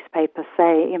Telegraph newspaper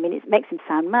saying, I mean, it makes him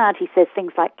sound mad. He says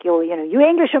things like, you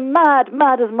English are mad,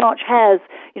 mad as March hares.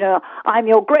 You know, I'm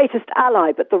your greatest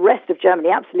ally, but the rest of Germany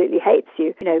absolutely hates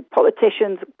you. You know,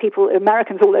 politicians, people,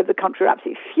 Americans all over the country are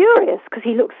absolutely furious because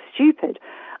he looks stupid.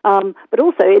 But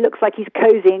also it looks like he's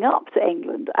cozying up to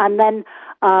England. And then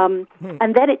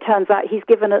it turns out he's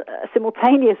given a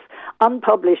simultaneous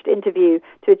unpublished interview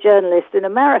to a journalist in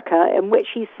America in which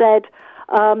he said,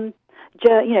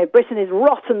 Britain is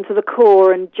rotten to the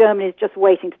core and Germany is just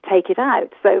waiting to take it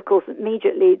out. So, of course,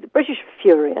 immediately the British are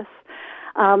furious.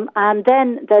 And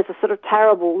then there's a sort of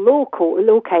terrible law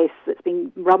case that's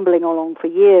been rumbling along for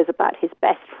years about his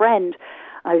best friend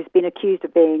who's been accused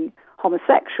of being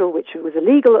homosexual, which was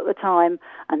illegal at the time,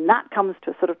 and that comes to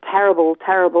a sort of terrible,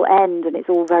 terrible end, and it's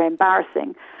all very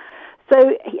embarrassing. So,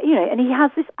 and he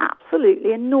has this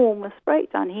absolutely enormous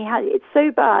breakdown. It's so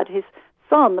bad, his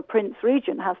son, the Prince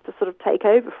Regent, has to sort of take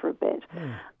over for a bit.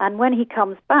 And when he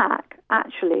comes back,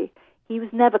 actually, he was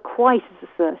never quite as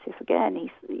assertive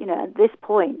again. At this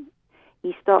point,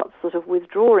 he starts sort of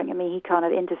withdrawing. I mean, he kind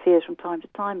of interferes from time to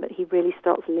time, but he really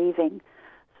starts leaving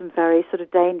some very sort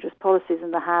of dangerous policies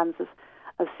in the hands of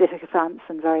sycophants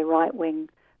and very right-wing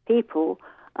people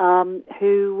who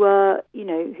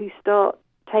start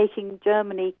taking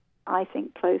Germany, I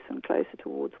think, closer and closer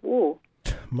towards war.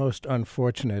 Most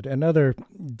unfortunate. Another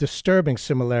disturbing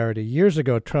similarity. Years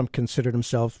ago, Trump considered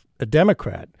himself a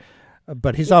Democrat,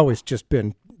 but he's always just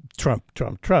been Trump,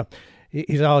 Trump, Trump.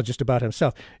 He's all just about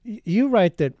himself. You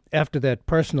write that after that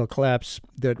personal collapse,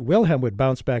 that Wilhelm would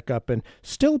bounce back up and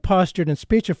still postured and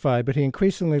speechified, but he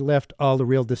increasingly left all the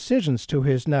real decisions to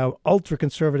his now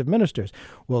ultra-conservative ministers.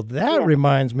 Well, that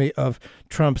reminds me of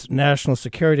Trump's national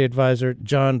security advisor,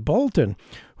 John Bolton,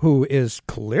 who is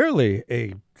clearly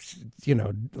a,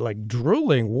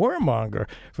 drooling warmonger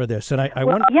for this. And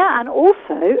and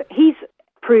also he's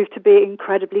proved to be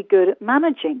incredibly good at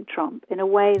managing Trump in a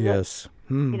way that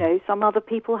some other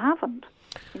people haven't.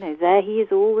 There he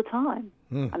is all the time.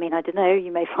 I mean, I don't know,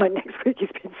 you may find next week he's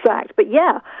been sacked, but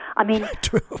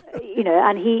True.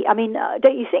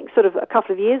 Don't you think sort of a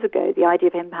couple of years ago, the idea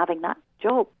of him having that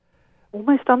job,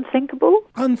 almost unthinkable?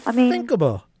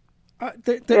 Unthinkable.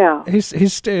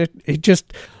 He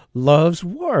just loves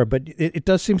war, but it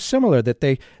does seem similar that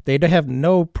they have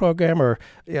no program or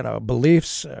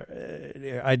beliefs,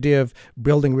 idea of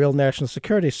building real national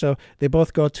security. So they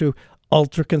both go to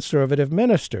ultra-conservative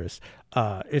ministers.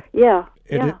 But I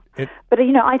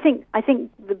think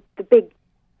the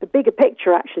bigger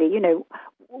picture actually.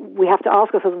 We have to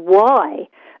ask ourselves why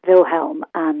Wilhelm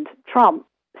and Trump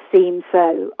seem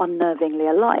so unnervingly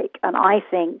alike, and I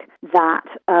think that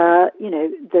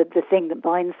the thing that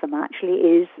binds them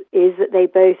actually is that they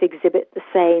both exhibit the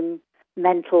same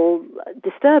mental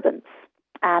disturbance,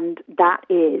 and that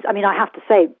is, I have to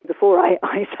say before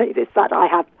I say this that I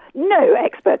have no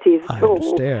expertise at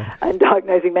all in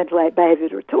diagnosing mental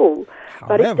behavior at all. However,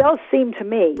 but it does seem to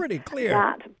me pretty clear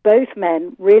that both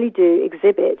men really do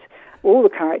exhibit all the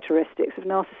characteristics of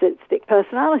narcissistic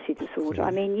personality disorder.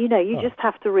 You just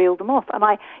have to reel them off. And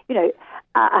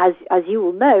as you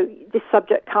will know, this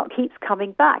subject keeps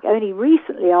coming back. Only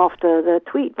recently, after the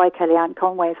tweet by Kellyanne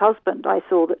Conway's husband, I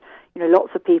saw that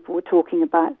lots of people were talking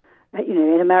about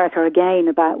in America again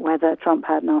about whether Trump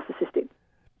had narcissistic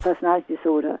personality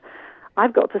disorder.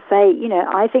 I've got to say,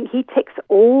 I think he ticks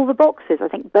all the boxes. I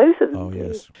think both of them do.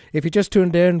 Yes. If you just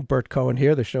tuned in, Bert Cohen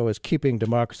here. The show is Keeping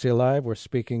Democracy Alive. We're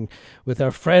speaking with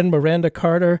our friend Miranda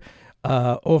Carter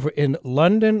over in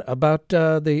London about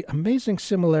the amazing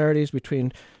similarities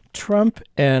between Trump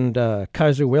and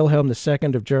Kaiser Wilhelm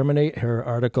II of Germany. Her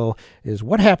article is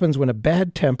What Happens When a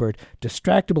Bad-Tempered,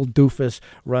 Distractible Doofus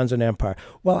Runs an Empire.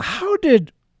 Well, how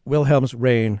did Wilhelm's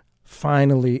reign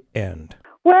finally end?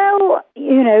 Well,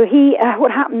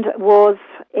 what happened was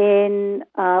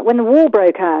when the war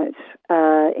broke out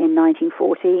in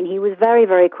 1914, he was very,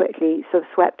 very quickly sort of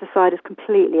swept aside as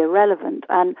completely irrelevant,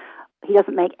 and he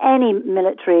doesn't make any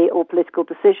military or political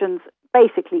decisions.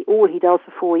 Basically, all he does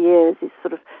for 4 years is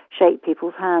sort of shake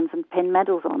people's hands and pin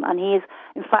medals on, and he is,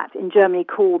 in fact, in Germany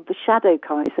called the Shadow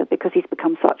Kaiser because he's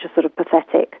become such a sort of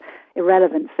pathetic,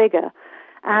 irrelevant figure.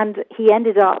 And he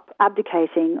ended up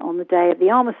abdicating on the day of the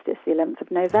armistice, the 11th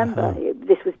of November.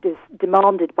 This was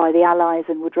demanded by the Allies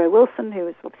and Woodrow Wilson, who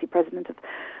was obviously president of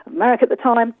America at the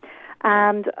time,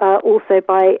 and also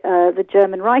by the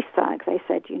German Reichstag. They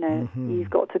said, you've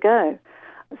got to go.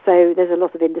 So there's a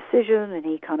lot of indecision, and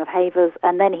he kind of havers,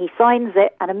 and then he signs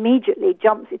it and immediately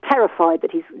jumps, terrified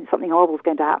that something horrible is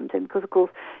going to happen to him, because, of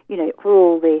course, for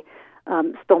all the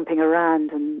stomping around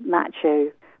and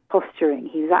macho posturing,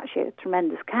 he was actually a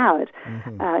tremendous coward.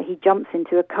 He jumps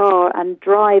into a car and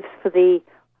drives for the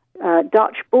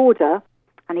Dutch border,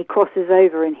 and he crosses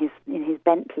over in his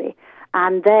Bentley,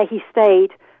 and there he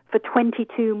stayed for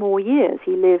 22 more years.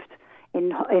 He lived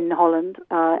in Holland,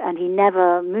 and he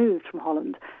never moved from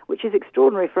Holland, which is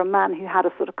extraordinary for a man who had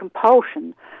a sort of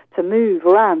compulsion to move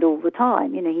around all the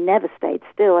time. He never stayed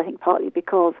still, I think partly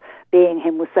because being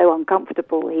him was so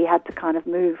uncomfortable. He had to kind of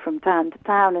move from town to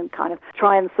town and kind of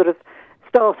try and sort of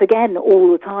start again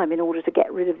all the time in order to get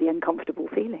rid of the uncomfortable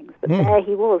feelings. But there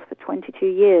he was for 22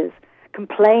 years,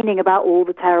 complaining about all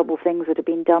the terrible things that had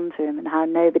been done to him and how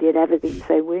nobody had ever been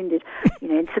so wounded.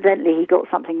 Incidentally, he got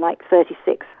something like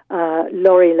 36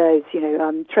 lorry loads,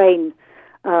 train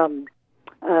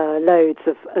loads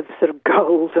of sort of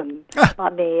gold and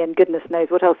money and goodness knows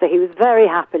what else. So he was very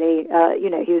happily,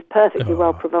 he was perfectly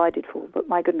well provided for. But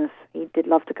my goodness, he did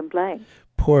love to complain.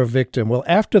 Poor victim. Well,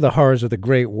 after the horrors of the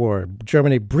Great War,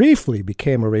 Germany briefly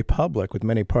became a republic with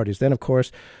many parties. Then, of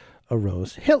course,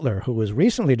 arose Hitler, who was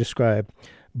recently described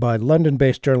by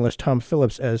London-based journalist Tom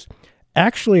Phillips as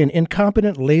actually an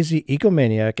incompetent, lazy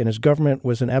egomaniac, and his government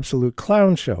was an absolute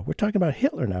clown show. We're talking about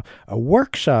Hitler now, a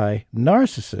work-shy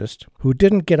narcissist who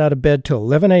didn't get out of bed till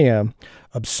 11 a.m.,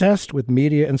 obsessed with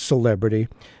media and celebrity.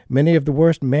 Many of the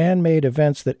worst man-made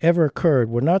events that ever occurred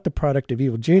were not the product of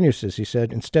evil geniuses, he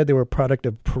said. Instead, they were a product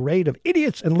of a parade of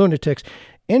idiots and lunatics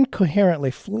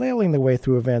incoherently flailing their way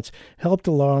through events, helped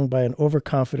along by an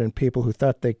overconfident people who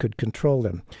thought they could control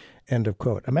them. End of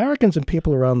quote. Americans and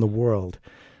people around the world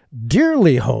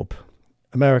dearly hope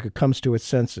America comes to its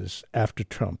senses after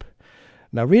Trump.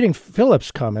 Now, reading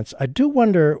Phillips' comments, I do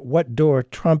wonder what door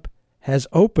Trump has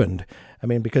opened. I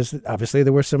mean, because obviously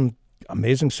there were some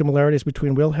amazing similarities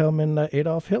between Wilhelm and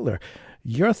Adolf Hitler.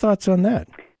 Your thoughts on that?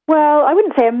 Well, I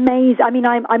wouldn't say amazing. I mean,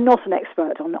 I'm not an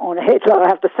expert on Hitler, I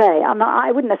have to say.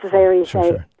 I wouldn't necessarily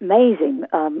say amazing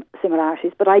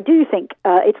similarities, but I do think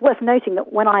it's worth noting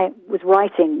that when I was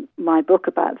writing my book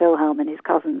about Wilhelm and his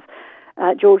cousins,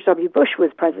 George W. Bush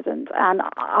was president, and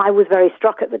I was very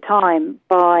struck at the time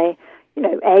by,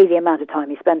 A, the amount of time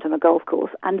he spent on a golf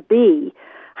course, and B,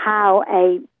 how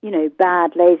a,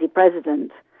 bad, lazy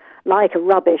president, like a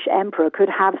rubbish emperor, could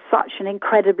have such an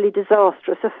incredibly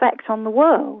disastrous effect on the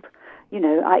world.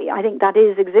 I think that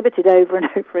is exhibited over and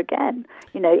over again.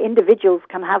 Individuals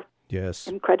can have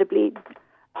incredibly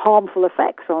harmful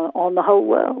effects on the whole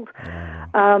world.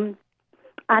 And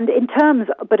in terms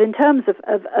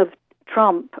of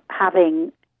Trump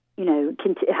having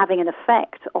an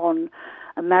effect on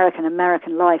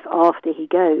American life after he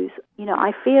goes,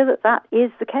 I fear that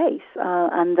is the case,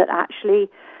 and that actually,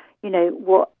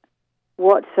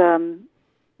 what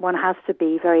one has to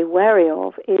be very wary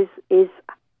of is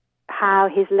how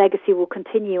his legacy will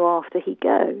continue after he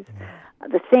goes.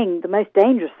 The most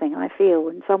dangerous thing I feel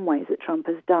in some ways that Trump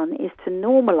has done is to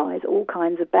normalize all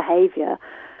kinds of behavior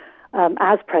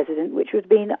as president, which would have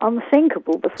been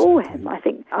unthinkable before him. I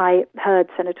think I heard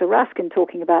Senator Raskin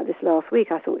talking about this last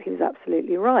week. I thought he was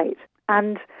absolutely right.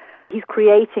 And he's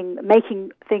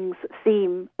making things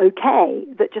seem okay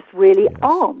that just really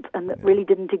aren't, and that really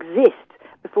didn't exist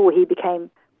before he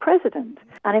became president.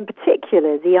 And in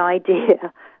particular, the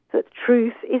idea that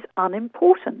truth is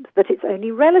unimportant, that it's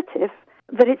only relative,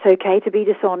 that it's okay to be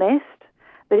dishonest,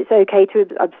 that it's okay to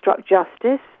obstruct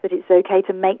justice, that it's okay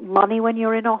to make money when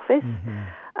you're in office,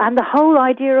 and the whole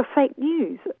idea of fake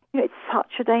news. It's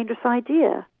such a dangerous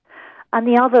idea. And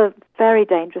the other very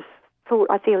dangerous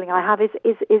feeling I have is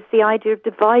the idea of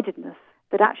dividedness,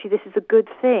 that actually this is a good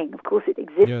thing. Of course, it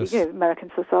exists. Yes. American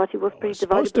society was pretty divided.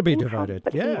 Supposed to be divided,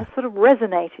 but he has sort of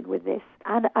resonated with this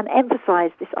and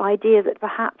emphasized this idea that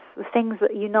perhaps the things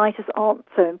that unite us aren't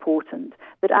so important,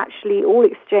 that actually all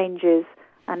exchanges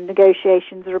and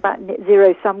negotiations are about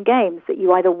zero-sum games, that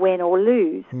you either win or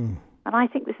lose. And I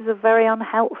think this is a very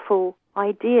unhelpful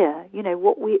idea.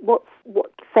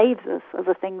 What saves us are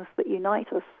the things that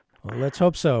unite us. Well, let's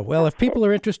hope so. Well, if people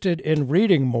are interested in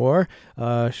reading more,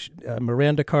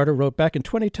 Miranda Carter wrote back in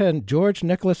 2010, George,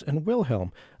 Nicholas, and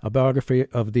Wilhelm, a biography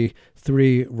of the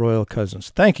three royal cousins.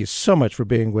 Thank you so much for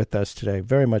being with us today.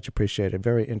 Very much appreciated.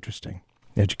 Very interesting.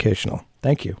 Educational.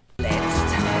 Thank you.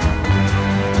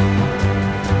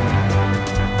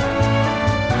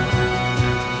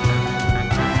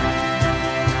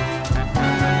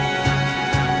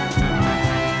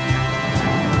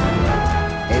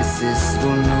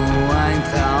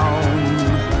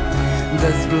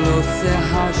 Das bloße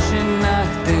Haschen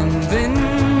nach dem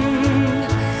Wind,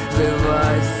 wer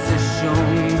weiß es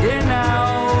schon genau.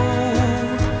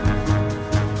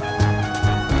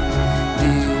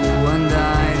 Die Uhr an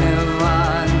deiner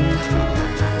Wand,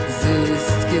 sie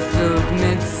ist gefüllt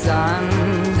mit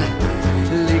Sand.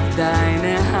 Leg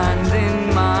deine Hand in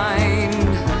mein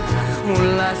und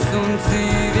lass uns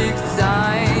ewig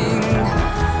sein.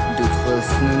 Du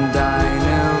triffst nun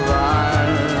deine Wahl.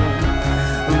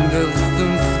 Wirfst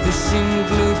uns zwischen